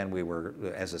back then we were,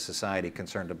 as a society,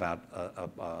 concerned about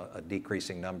a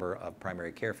decreasing number of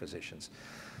primary care physicians.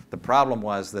 The problem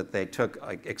was that they took,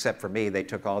 except for me, they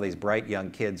took all these bright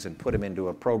young kids and put them into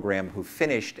a program who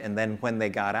finished, and then when they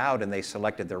got out and they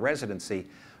selected their residency,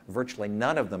 virtually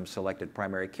none of them selected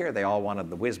primary care. They all wanted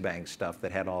the whiz-bang stuff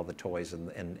that had all the toys and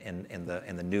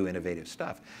the new innovative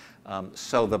stuff.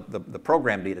 So the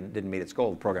program didn't meet its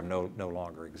goal. The program no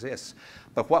longer exists.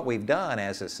 But what we've done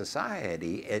as a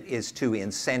society is to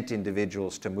incent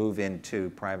individuals to move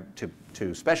into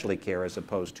to specialty care as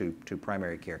opposed to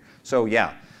primary care. So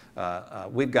yeah,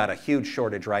 we've got a huge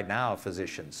shortage right now of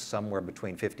physicians, somewhere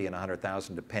between 50 and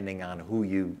 100,000, depending on who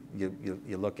you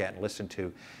look at and listen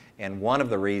to. And one of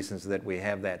the reasons that we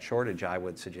have that shortage, I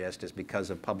would suggest, is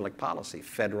because of public policy,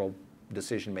 federal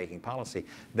decision-making policy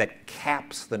that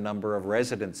caps the number of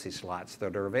residency slots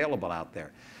that are available out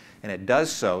there. And it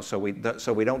does so we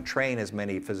don't train as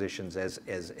many physicians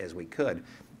as we could.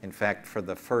 In fact, for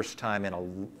the first time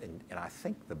I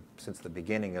think since the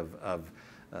beginning of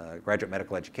graduate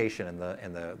medical education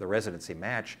and the residency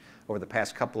match, over the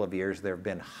past couple of years, there have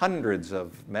been hundreds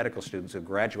of medical students who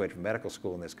graduate from medical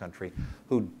school in this country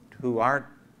who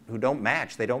don't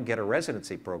match. They don't get a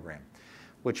residency program,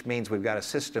 which means we've got a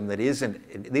system that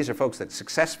isn't, these are folks that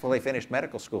successfully finished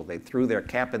medical school. They threw their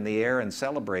cap in the air and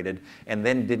celebrated and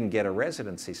then didn't get a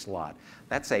residency slot.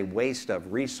 That's a waste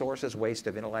of resources, waste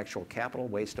of intellectual capital,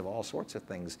 waste of all sorts of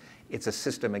things. It's a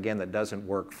system, again, that doesn't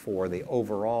work for the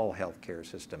overall healthcare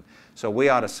system. So we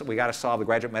got to solve the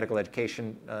graduate medical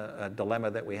education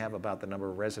dilemma that we have about the number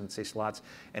of residency slots,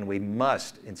 and we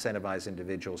must incentivize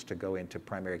individuals to go into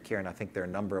primary care, and I think there are a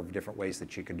number of different ways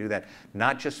that you can do that,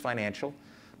 not just financial,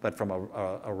 but from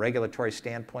a regulatory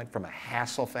standpoint, from a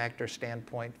hassle factor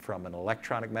standpoint, from an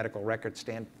electronic medical record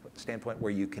standpoint,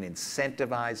 where you can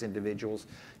incentivize individuals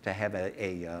to have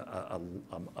a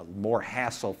more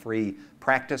hassle-free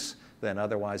practice than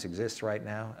otherwise exists right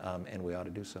now, and we ought to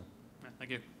do so.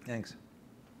 Thank you. Thanks.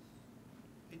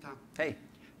 Hey, Tom. Hey.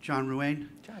 John Ruane.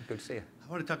 John, good to see you.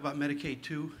 I want to talk about Medicaid,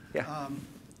 too. Yeah.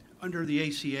 Under the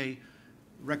ACA,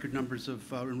 record numbers of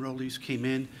enrollees came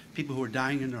in. People who were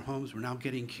dying in their homes were now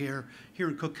getting care. Here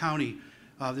in Cook County,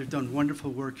 they've done wonderful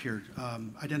work here,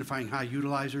 identifying high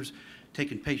utilizers,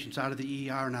 taking patients out of the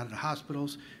ER and out of the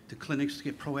hospitals to clinics to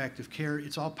get proactive care.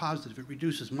 It's all positive. It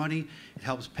reduces money. It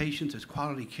helps patients. It's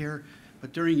quality care.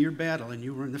 But during your battle, and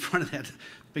you were in the front of that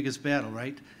biggest battle,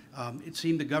 right, it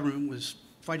seemed the government was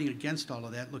fighting against all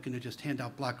of that, looking to just hand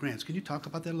out block grants. Can you talk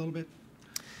about that a little bit?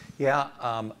 Yeah,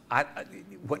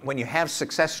 when you have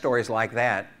success stories like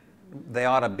that, they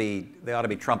ought to be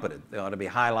trumpeted. They ought to be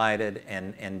highlighted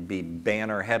and be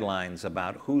banner headlines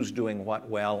about who's doing what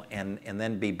well, and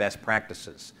then be best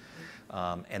practices.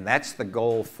 And that's the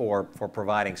goal for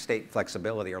providing state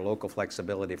flexibility or local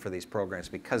flexibility for these programs,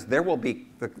 because there will be,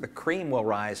 the cream will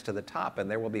rise to the top, and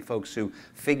there will be folks who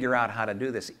figure out how to do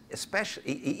this,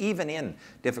 especially even in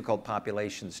difficult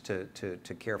populations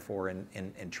to care for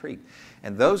and treat.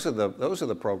 And those are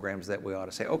the programs that we ought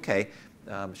to say, okay,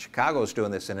 Chicago's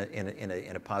doing this in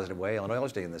a positive way. Illinois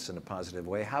is doing this in a positive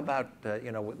way. How about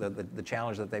the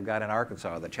challenge that they've got in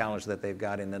Arkansas, the challenge that they've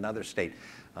got in another state?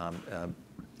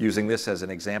 Using this as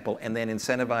an example, and then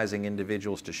incentivizing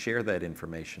individuals to share that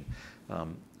information.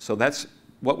 So that's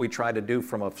what we tried to do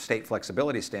from a state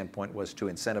flexibility standpoint, was to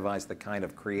incentivize the kind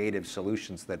of creative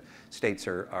solutions that states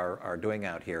are doing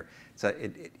out here. It's a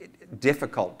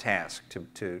difficult task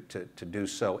to do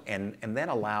so, and then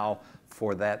allow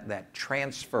for that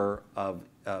transfer of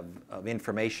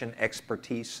information,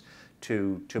 expertise,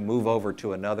 to move over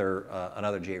to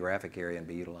another geographic area and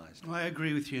be utilized. Well, I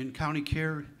agree with you. And County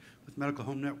Care with Medical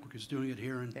Home Network is doing it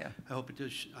here, and yeah. I hope it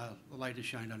does, the light is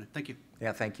shined on it. Thank you.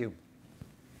 Yeah, thank you.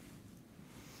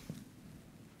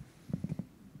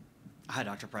 Hi,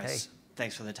 Dr. Price. Hey.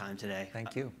 Thanks for the time today.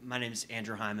 Thank you. My name is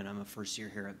Andrew Hyman. I'm a first year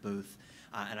here at Booth,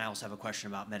 and I also have a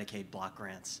question about Medicaid block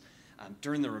grants.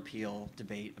 During the repeal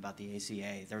debate about the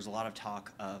ACA, there was a lot of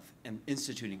talk of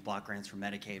instituting block grants for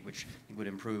Medicaid, which would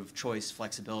improve choice,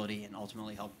 flexibility, and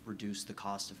ultimately help reduce the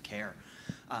cost of care.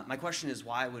 My question is,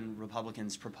 why, when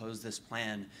Republicans propose this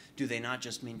plan, do they not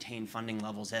just maintain funding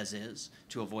levels as is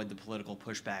to avoid the political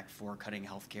pushback for cutting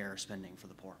health care spending for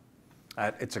the poor?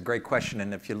 It's a great question,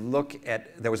 and if you look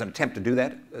at, there was an attempt to do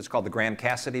that. It's called the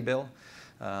Graham-Cassidy bill.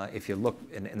 If you look,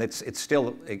 and it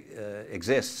still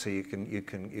exists, so you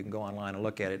can go online and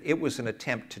look at it. It was an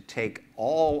attempt to take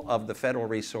all of the federal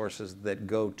resources that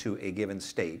go to a given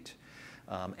state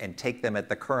and take them at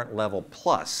the current level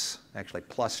plus, actually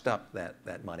plussed up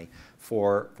that money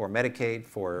for Medicaid,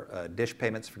 for DSH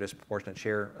payments, for disproportionate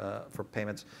share for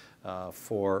payments,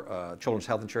 for Children's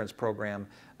Health Insurance Program,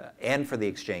 and for the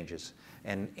exchanges.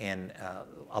 And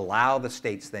allow the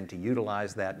states then to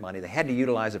utilize that money. They had to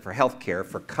utilize it for health care,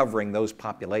 for covering those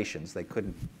populations. They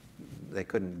couldn't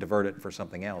divert it for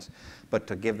something else, but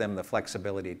to give them the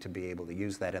flexibility to be able to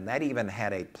use that. And that even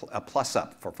had a plus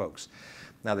up for folks.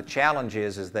 Now the challenge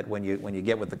is that when you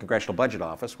get with the Congressional Budget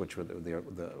Office, which was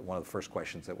one of the first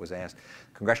questions that was asked,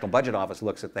 Congressional Budget Office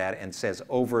looks at that and says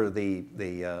over the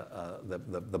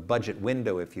budget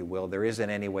window, if you will, there isn't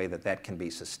any way that can be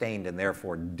sustained, and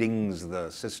therefore dings the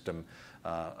system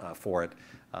for it.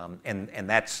 And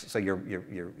that's, so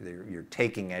you're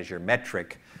taking as your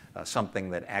metric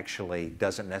something that actually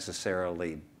doesn't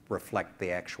necessarily reflect the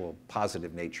actual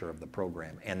positive nature of the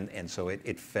program. And so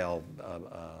it fell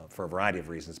for a variety of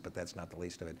reasons, but that's not the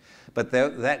least of it. But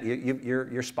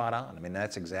you're spot on. I mean,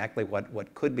 that's exactly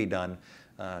what could be done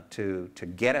to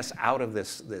get us out of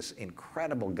this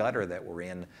incredible gutter that we're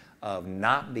in of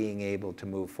not being able to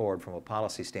move forward from a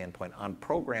policy standpoint on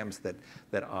programs that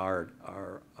are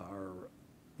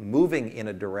moving in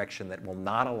a direction that will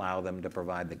not allow them to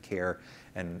provide the care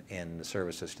and the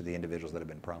services to the individuals that have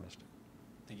been promised.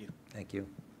 Thank you. Thank you.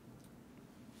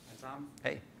 Hi, Tom.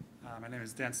 Hey. My name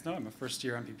is Dan Snow. I'm a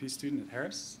first-year MPP student at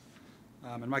Harris.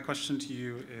 And my question to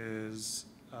you is,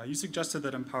 you suggested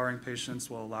that empowering patients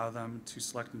will allow them to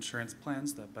select insurance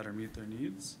plans that better meet their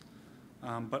needs.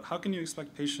 But how can you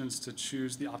expect patients to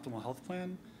choose the optimal health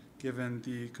plan given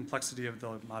the complexity of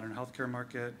the modern healthcare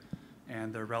market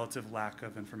and the relative lack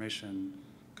of information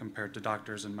compared to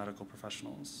doctors and medical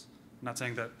professionals? I'm not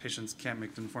saying that patients can't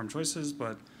make informed choices,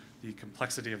 but the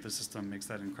complexity of the system makes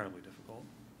that incredibly difficult.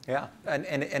 Yeah, and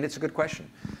it's a good question.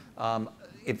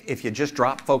 If you just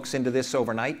drop folks into this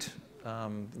overnight,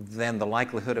 then the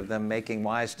likelihood of them making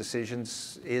wise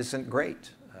decisions isn't great.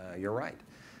 You're right.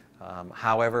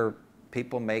 However,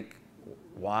 people make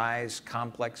wise,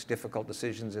 complex, difficult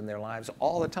decisions in their lives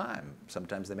all the time.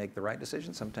 Sometimes they make the right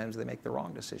decision, sometimes they make the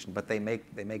wrong decision, but they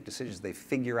make decisions. They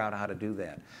figure out how to do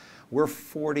that. We're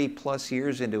 40 plus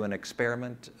years into an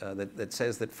experiment that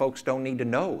says that folks don't need to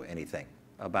know anything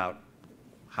about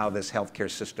how this healthcare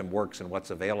system works and what's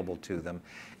available to them,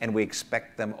 and we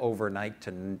expect them overnight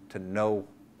to know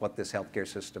what this healthcare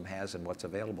system has and what's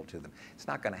available to them. It's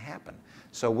not going to happen.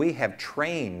 So we have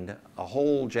trained a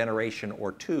whole generation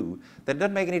or two that it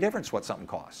doesn't make any difference what something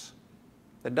costs.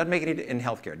 It doesn't make any in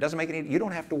healthcare. It doesn't make any. You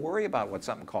don't have to worry about what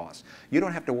something costs. You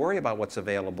don't have to worry about what's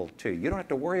available to you. You don't have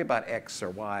to worry about X or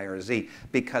Y or Z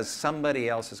because somebody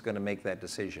else is going to make that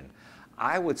decision.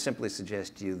 I would simply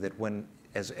suggest to you that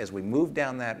as we move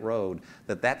down that road,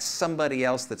 that somebody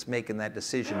else that's making that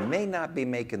decision may not be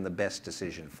making the best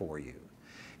decision for you.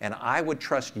 And I would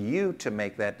trust you to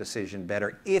make that decision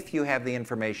better if you have the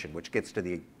information, which gets to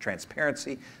the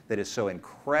transparency that is so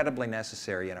incredibly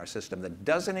necessary in our system that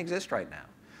doesn't exist right now.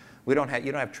 You don't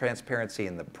have transparency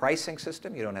in the pricing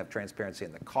system. You don't have transparency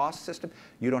in the cost system.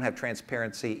 You don't have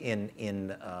transparency in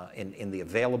the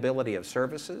availability of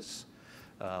services.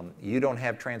 You don't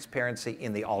have transparency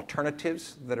in the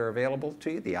alternatives that are available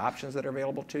to you, the options that are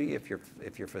available to you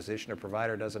if your physician or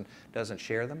provider doesn't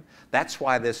share them. That's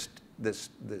why this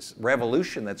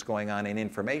revolution that's going on in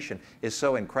information is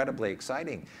so incredibly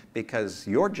exciting, because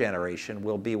your generation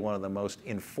will be one of the most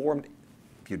informed,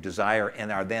 if you desire,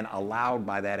 and are then allowed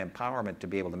by that empowerment to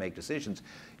be able to make decisions.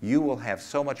 You will have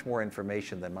so much more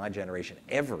information than my generation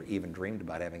ever even dreamed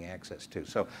about having access to.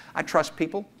 So I trust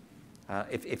people.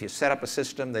 If you set up a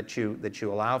system that you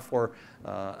allow for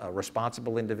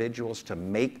responsible individuals to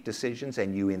make decisions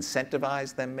and you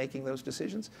incentivize them making those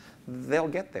decisions, they'll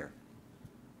get there.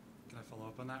 Can I follow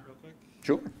up on that real quick?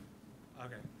 Sure.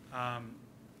 Okay.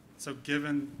 So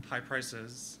given high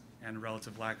prices and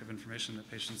relative lack of information that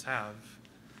patients have,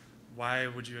 why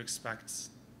would you expect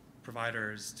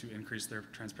providers to increase their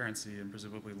transparency and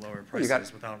presumably lower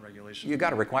prices without regulation? You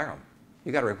got to require them.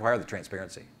 You got to require the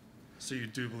transparency. So you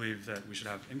do believe that we should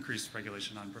have increased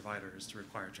regulation on providers to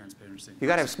require transparency? You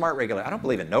got to have smart regulation. I don't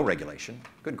believe in no regulation.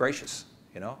 Good gracious,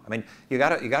 you know. I mean, you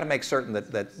got to make certain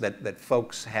that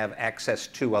folks have access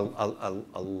to a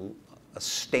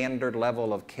standard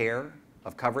level of care,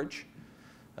 of coverage.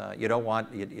 You don't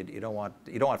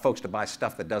want folks to buy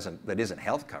stuff that isn't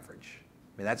health coverage.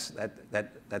 I mean,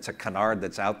 that's a canard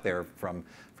that's out there from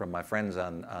my friends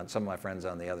on some of my friends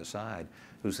on the other side,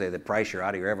 who say the price you're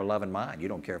out of your ever-loving mind. You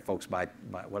don't care if folks buy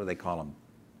what do they call them?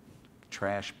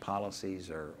 Trash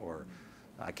policies or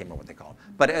I can't remember what they call them.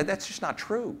 But that's just not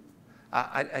true.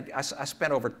 I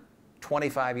spent over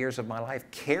 25 years of my life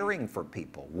caring for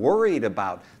people, worried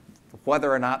about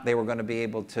whether or not they were going to be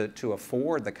able to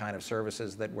afford the kind of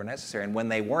services that were necessary. And when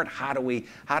they weren't, how do we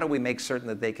make certain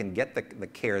that they can get the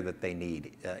care that they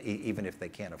need, even if they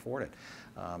can't afford it?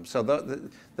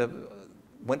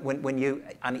 When you,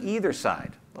 on either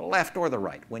side, the left or the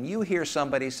right, when you hear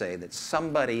somebody say that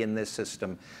somebody in this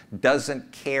system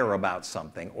doesn't care about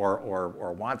something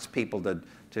or wants people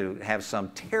to have some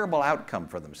terrible outcome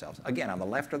for themselves, again, on the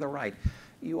left or the right,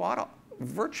 you ought to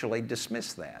virtually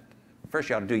dismiss that. First,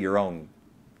 you ought to do your own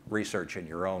research and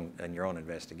your own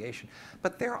investigation.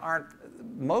 But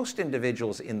most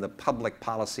individuals in the public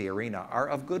policy arena are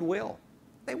of goodwill.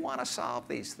 They want to solve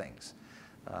these things.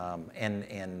 The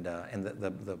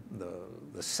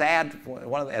sad,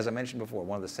 as I mentioned before,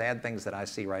 one of the sad things that I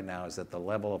see right now is that the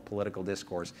level of political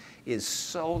discourse is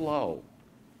so low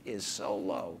is so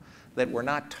low that we're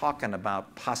not talking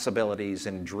about possibilities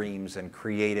and dreams and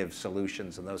creative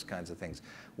solutions and those kinds of things.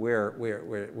 We're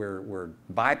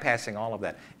bypassing all of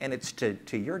that. And it's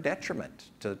to your detriment,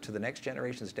 to the next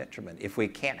generation's detriment, if we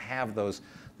can't have those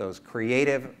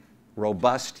creative,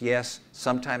 robust, yes,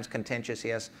 sometimes contentious,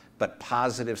 yes, but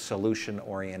positive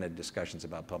solution-oriented discussions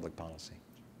about public policy.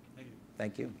 Thank you.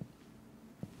 Thank you.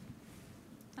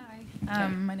 Hi,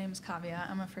 my name is Kavya.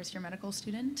 I'm a first-year medical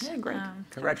student. Yeah, great.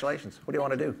 Congratulations. What do you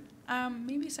want to do?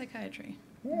 Maybe psychiatry.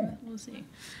 Yeah. We'll see.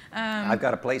 I've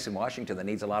got a place in Washington that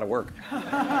needs a lot of work.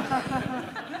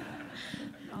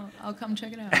 I'll come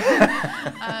check it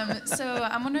out. So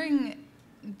I'm wondering,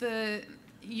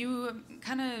 you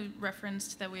kind of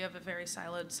referenced that we have a very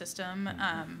siloed system,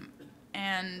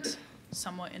 and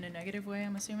somewhat in a negative way,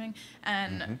 I'm assuming.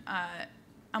 And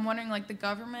I'm wondering, like, the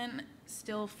government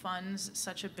still funds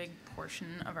such a big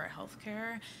portion of our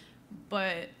healthcare,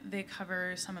 but they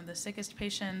cover some of the sickest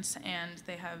patients, and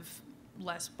they have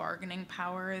less bargaining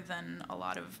power than a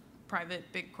lot of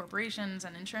private big corporations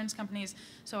and insurance companies.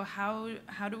 So how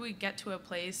do we get to a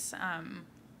place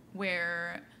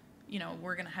where, you know,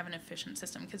 we're going to have an efficient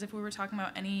system? Because if we were talking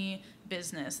about any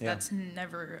business, that's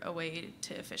never a way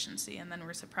to efficiency, and then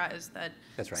we're surprised that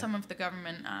some of the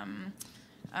government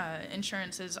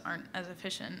insurances aren't as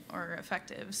efficient or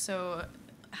effective. So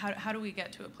how do we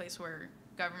get to a place where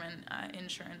government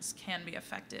insurance can be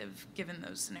effective given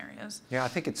those scenarios? Yeah, I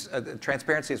think it's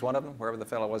transparency is one of them, wherever the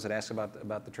fellow was that asked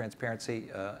about the transparency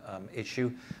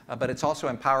issue, but it's also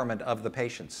empowerment of the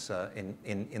patients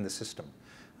in the system.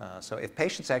 So if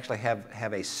patients actually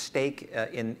have a stake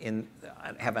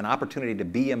have an opportunity to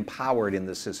be empowered in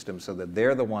the system so that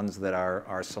they're the ones that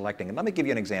are selecting. And let me give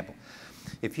you an example.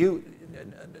 If you,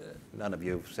 none of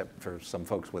you, except for some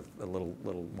folks with a little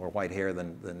more white hair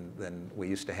than we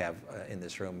used to have in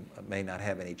this room, may not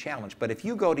have any challenge. But if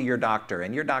you go to your doctor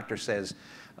and your doctor says,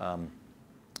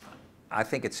 I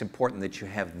think it's important that you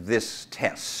have this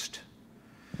test.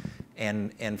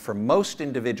 And for most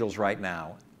individuals right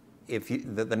now,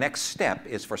 the next step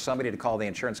is for somebody to call the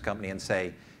insurance company and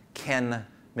say, can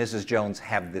Mrs. Jones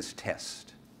have this test?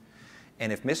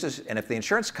 And if the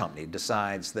insurance company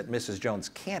decides that Mrs. Jones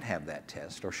can't have that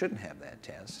test or shouldn't have that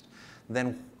test,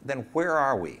 then where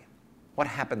are we? What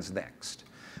happens next?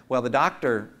 Well, the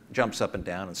doctor jumps up and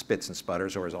down and spits and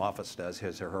sputters, or his office does,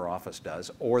 his or her office does,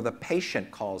 or the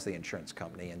patient calls the insurance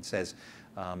company and says,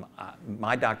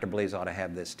 my doctor believes I ought to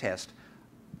have this test.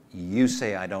 You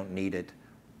say I don't need it.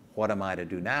 What am I to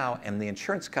do now? And the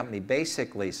insurance company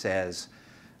basically says,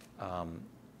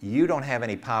 you don't have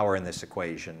any power in this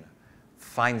equation.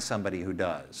 Find somebody who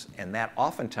does. And that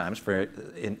oftentimes, for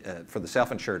the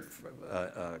self-insured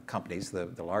companies,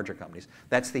 the larger companies,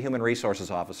 that's the human resources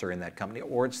officer in that company,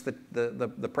 or it's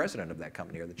the president of that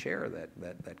company or the chair of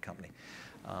that company.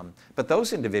 But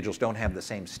those individuals don't have the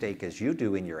same stake as you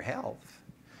do in your health.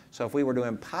 So if we were to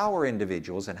empower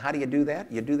individuals, and how do you do that?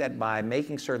 You do that by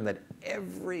making certain that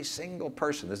every single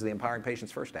person, this is the Empowering Patients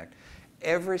First Act,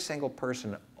 every single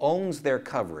person owns their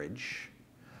coverage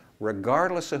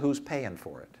regardless of who's paying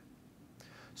for it.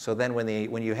 So then when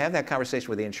you have that conversation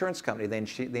with the insurance company, then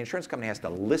the insurance company has to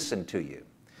listen to you,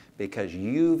 because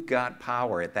you've got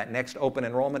power. At that next open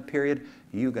enrollment period,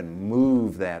 you can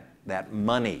move that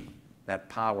money, that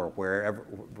power, wherever,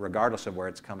 regardless of where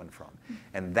it's coming from.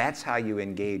 And that's how you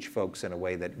engage folks in a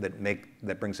way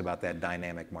that brings about that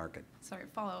dynamic market. Sorry,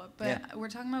 follow-up, but we're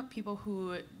talking about people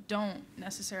who don't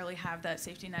necessarily have that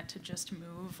safety net to just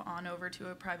move on over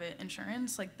to a private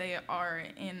insurance. Like, they are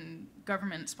in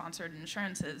government-sponsored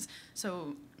insurances,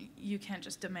 so you can't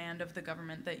just demand of the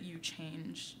government that you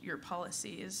change your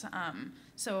policies.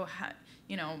 So,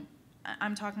 you know,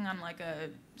 I'm talking on like a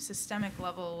systemic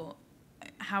level.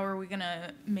 How are we going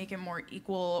to make it more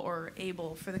equal or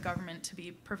able for the government to be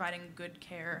providing good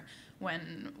care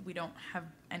when we don't have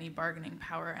any bargaining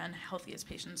power and healthiest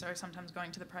patients are sometimes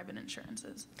going to the private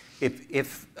insurances?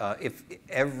 If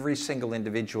every single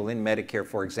individual in Medicare,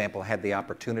 for example, had the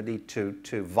opportunity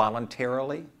to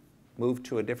voluntarily move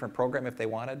to a different program if they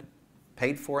wanted,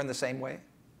 paid for in the same way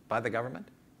by the government,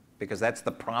 because that's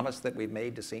the promise that we've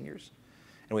made to seniors,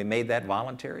 and we made that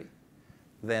voluntary,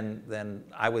 then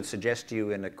I would suggest to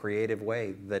you in a creative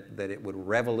way that it would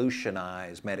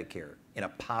revolutionize Medicare in a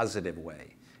positive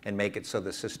way and make it so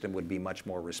the system would be much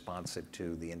more responsive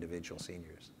to the individual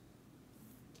seniors.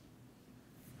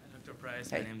 Dr.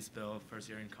 Price, Hey. My name's Bill, first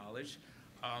year in college.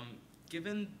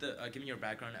 Given your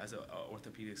background as an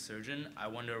orthopedic surgeon, I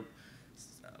wonder,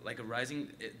 like a rising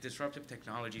disruptive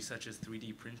technology such as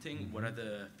 3D printing, what are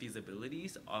the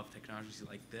feasibilities of technologies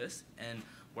like this, and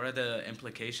what are the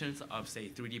implications of, say,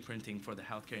 3D printing for the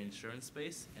healthcare insurance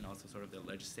space and also sort of the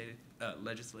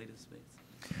legislative space?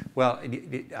 Well,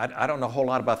 I don't know a whole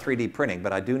lot about 3D printing,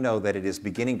 but I do know that it is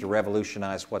beginning to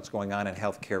revolutionize what's going on in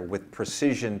healthcare with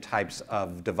precision types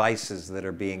of devices that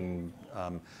are being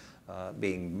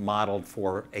modeled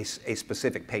for a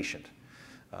specific patient.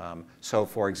 So,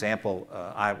 for example,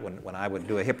 when I would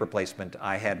do a hip replacement,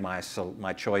 I had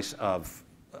my choice of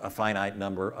a finite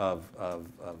number of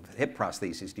hip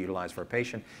prostheses to utilize for a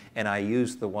patient, and I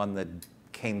used the one that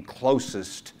came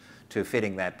closest to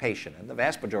fitting that patient. And the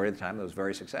vast majority of the time, it was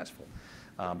very successful.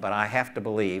 But I have to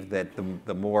believe that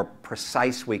the more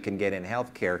precise we can get in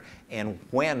healthcare, and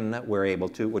when we're able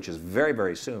to, which is very,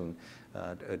 very soon,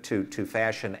 to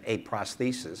fashion a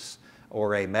prosthesis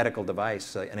or a medical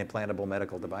device, an implantable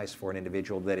medical device for an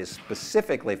individual that is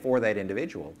specifically for that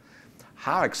individual,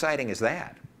 how exciting is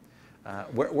that?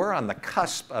 We're on the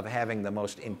cusp of having the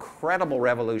most incredible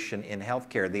revolution in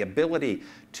healthcare, the ability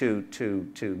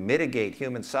to mitigate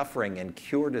human suffering and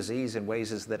cure disease in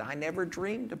ways that I never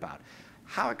dreamed about.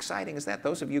 How exciting is that?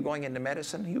 Those of you going into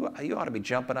medicine, you ought to be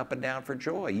jumping up and down for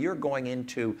joy. You're going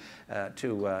into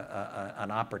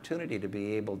an opportunity to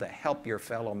be able to help your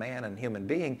fellow man and human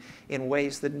being in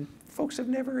ways that folks have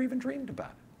never even dreamed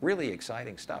about. Really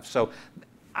exciting stuff. So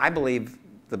I believe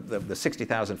the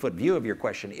 60,000-foot view of your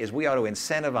question is we ought to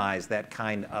incentivize that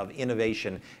kind of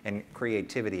innovation and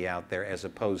creativity out there as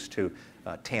opposed to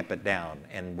tamp it down.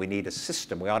 And we need a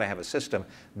system. We ought to have a system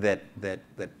that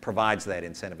provides that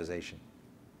incentivization.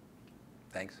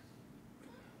 Thanks.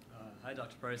 Hi,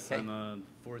 Dr. Price. Hey. I'm a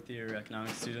fourth-year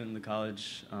economics student in the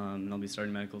college, and I'll be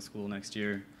starting medical school next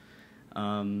year. Where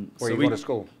are you going to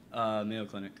school? Mayo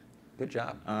Clinic. Good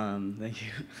job. Thank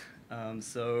you.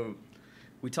 So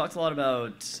we talked a lot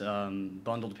about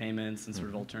bundled payments and sort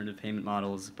of alternative payment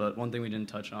models, but one thing we didn't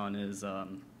touch on is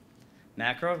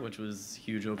MACRA, which was a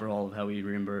huge overhaul of how we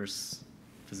reimburse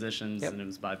physicians, Yep. and it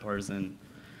was bipartisan.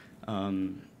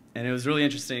 And it was really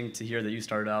interesting to hear that you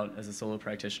started out as a solo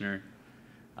practitioner.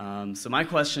 So my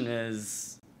question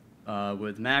is,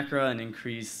 with MACRA and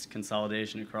increased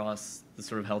consolidation across the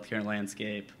sort of healthcare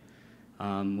landscape,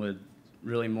 with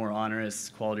really more onerous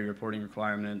quality reporting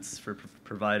requirements for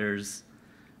providers,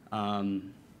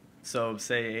 so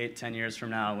say 8-10 years from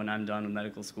now when I'm done with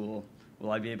medical school,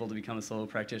 will I be able to become a solo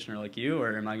practitioner like you,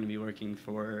 or am I going to be working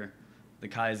for the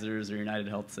Kaisers or United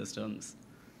Health Systems?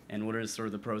 And what are sort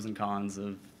of the pros and cons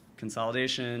of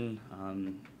consolidation,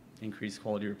 increased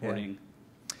quality reporting?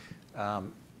 Yeah.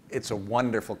 It's a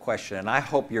wonderful question, and I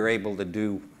hope you're able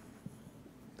to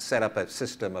set up a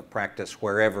system of practice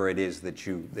wherever it is that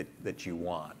you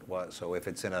want. So if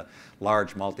it's in a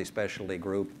large multi-specialty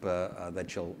group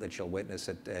that you'll witness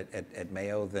at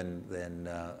Mayo, then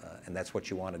and that's what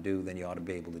you want to do, then you ought to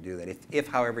be able to do that. If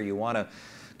however you want to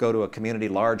go to a community,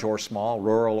 large or small,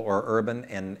 rural or urban,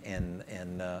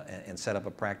 and set up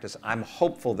a practice, I'm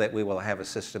hopeful that we will have a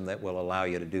system that will allow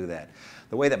you to do that.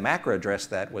 The way that MACRA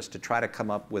addressed that was to try to come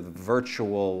up with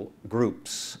virtual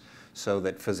groups so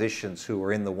that physicians who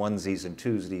are in the onesies and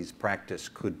twosies practice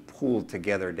could pool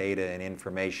together data and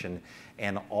information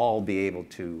and all be able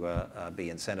to be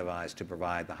incentivized to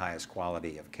provide the highest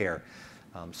quality of care.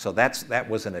 So that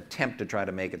was an attempt to try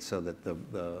to make it so that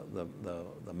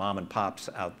the mom and pops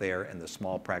out there and the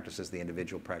small practices, the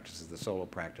individual practices, the solo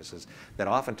practices that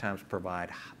oftentimes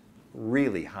provide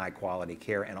really high quality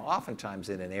care, and oftentimes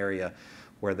in an area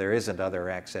where there isn't other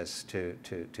access to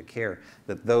care,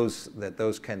 that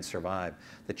those can survive.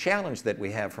 The challenge that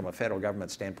we have from a federal government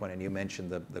standpoint, and you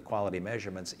mentioned the quality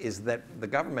measurements, is that the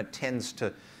government tends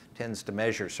to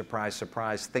measure, surprise,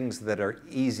 surprise, things that are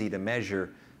easy to measure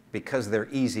because they're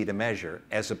easy to measure,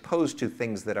 as opposed to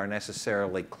things that are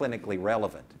necessarily clinically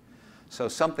relevant. So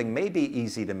something may be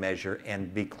easy to measure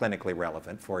and be clinically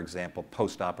relevant. For example,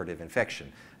 post-operative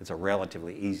infection. It's a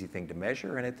relatively easy thing to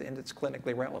measure, and it's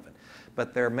clinically relevant.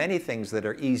 But there are many things that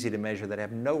are easy to measure that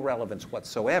have no relevance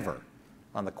whatsoever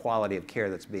on the quality of care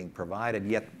that's being provided,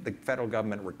 yet the federal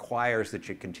government requires that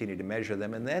you continue to measure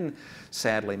them, and then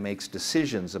sadly makes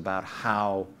decisions about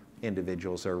how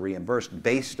individuals are reimbursed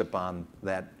based upon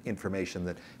that information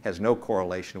that has no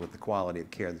correlation with the quality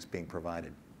of care that's being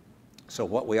provided. So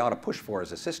what we ought to push for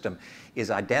as a system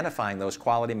is identifying those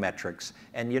quality metrics,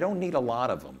 and you don't need a lot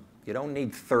of them. You don't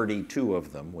need 32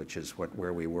 of them, which is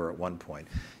where we were at one point.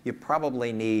 You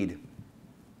probably need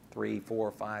 3,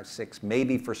 4, 5, 6,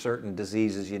 maybe for certain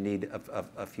diseases you need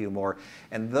a few more.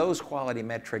 And those quality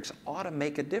metrics ought to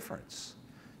make a difference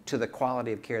to the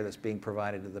quality of care that's being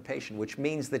provided to the patient, which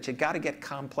means that you've got to get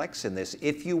complex in this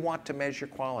if you want to measure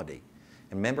quality.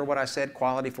 And remember what I said,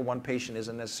 quality for one patient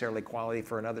isn't necessarily quality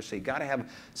for another. So you've got to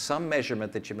have some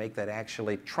measurement that you make that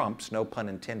actually trumps, no pun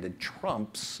intended,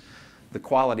 trumps the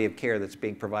quality of care that's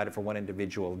being provided for one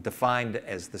individual, defined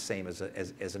as the same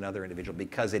as another individual,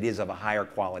 because it is of a higher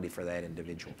quality for that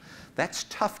individual. That's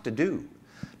tough to do.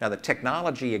 Now, the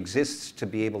technology exists to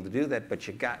be able to do that, but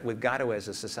we've got to, as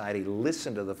a society,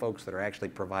 listen to the folks that are actually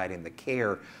providing the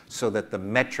care so that the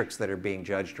metrics that are being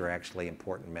judged are actually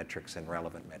important metrics and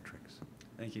relevant metrics.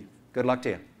 Thank you. Good luck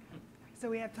to you. So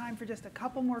we have time for just a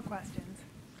couple more questions.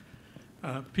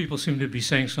 People seem to be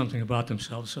saying something about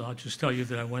themselves, so I'll just tell you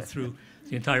that I went through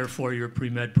the entire 4-year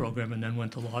pre-med program and then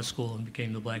went to law school and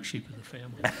became the black sheep of the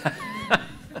family.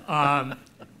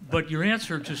 But your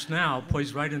answer just now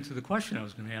plays right into the question I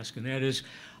was going to ask, and that is,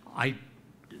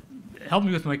 help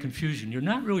me with my confusion. You're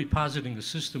not really positing a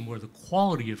system where the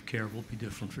quality of care will be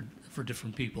different for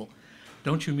different people.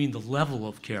 Don't you mean the level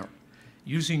of care?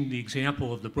 Using the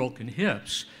example of the broken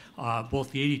hips,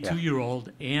 both the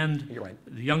 82-year-old and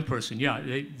the young person,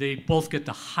 they both get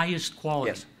the highest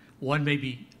quality. Yes. One may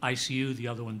be ICU, the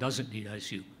other one doesn't need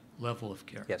ICU level of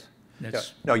care. Yes.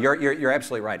 That's No, you're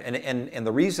absolutely right. And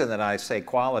the reason that I say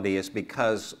quality is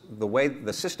because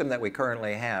the system that we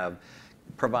currently have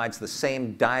provides the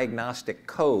same diagnostic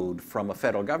code from a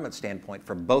federal government standpoint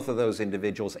for both of those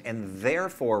individuals, and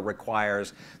therefore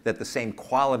requires that the same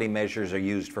quality measures are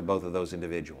used for both of those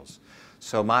individuals.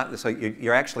 So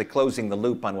you're actually closing the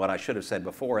loop on what I should have said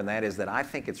before, and that is that I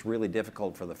think it's really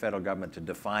difficult for the federal government to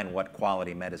define what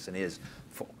quality medicine is,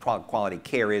 quality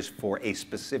care is for a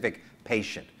specific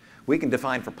patient. We can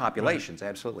define for populations,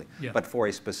 absolutely. Yeah. But for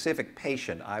a specific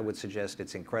patient, I would suggest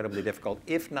it's incredibly difficult,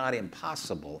 if not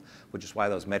impossible, which is why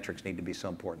those metrics need to be so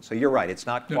important. So you're right, it's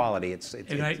not quality,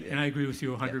 And I agree with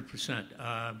you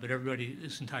 100%, but everybody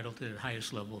is entitled to the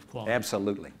highest level of quality.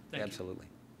 Absolutely, Thank you. absolutely.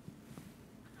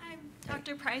 Hi,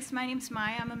 Dr. Price. My name's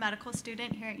Maya. I'm a medical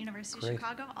student here at University of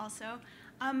Chicago also.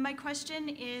 My question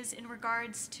is in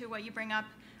regards to what you bring up,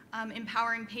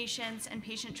 empowering patients and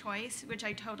patient choice, which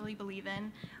I totally believe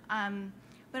in.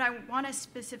 But I want to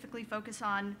specifically focus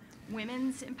on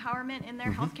women's empowerment in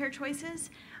their healthcare choices.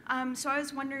 So I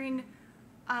was wondering,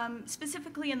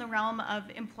 specifically in the realm of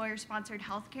employer-sponsored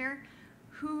healthcare,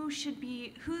 who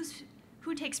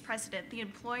takes precedent? The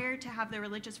employer to have the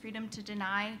religious freedom to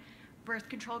deny birth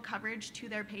control coverage to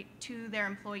their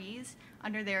employees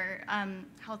under their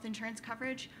health insurance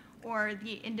coverage, or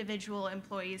the individual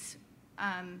employees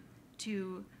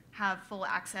to have full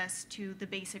access to the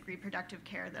basic reproductive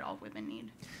care that all women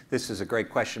need? This is a great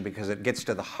question because it gets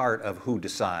to the heart of who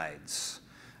decides.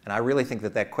 And I really think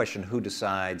that that question, who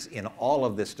decides, in all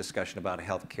of this discussion about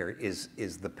healthcare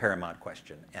is the paramount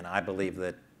question. And I believe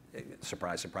that,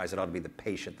 surprise, surprise, it ought to be the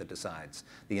patient that decides,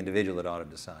 the individual that ought to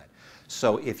decide.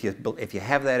 So if you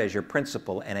have that as your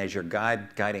principle and as your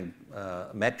guiding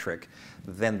metric,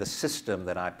 then the system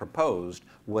that I proposed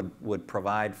would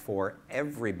provide for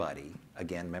everybody.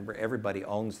 Again, remember, everybody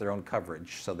owns their own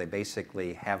coverage, so they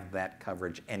basically have that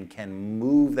coverage and can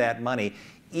move that money,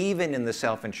 even in the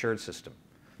self-insured system,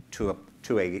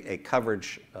 to a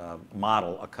coverage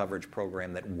model, a coverage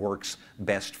program that works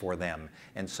best for them.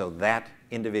 And so that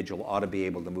individual ought to be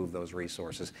able to move those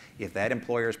resources. If that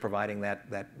employer is providing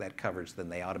that coverage, then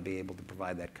they ought to be able to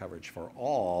provide that coverage for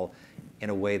all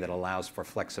in a way that allows for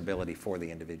flexibility for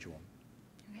the individual.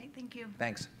 Okay, thank you.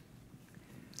 Thanks.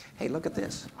 Hey, look at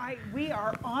this. We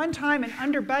are on time and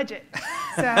under budget.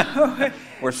 So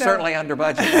We're certainly under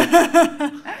budget.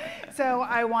 So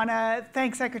I want to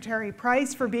thank Secretary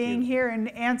Price for being here and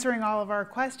answering all of our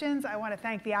questions. I want to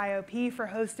thank the IOP for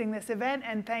hosting this event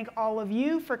and thank all of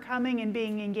you for coming and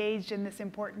being engaged in this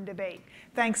important debate.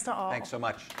 Thanks to all. Thanks so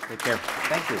much. Take care.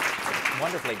 Thank you.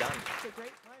 Wonderfully done. It's a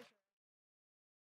great pleasure.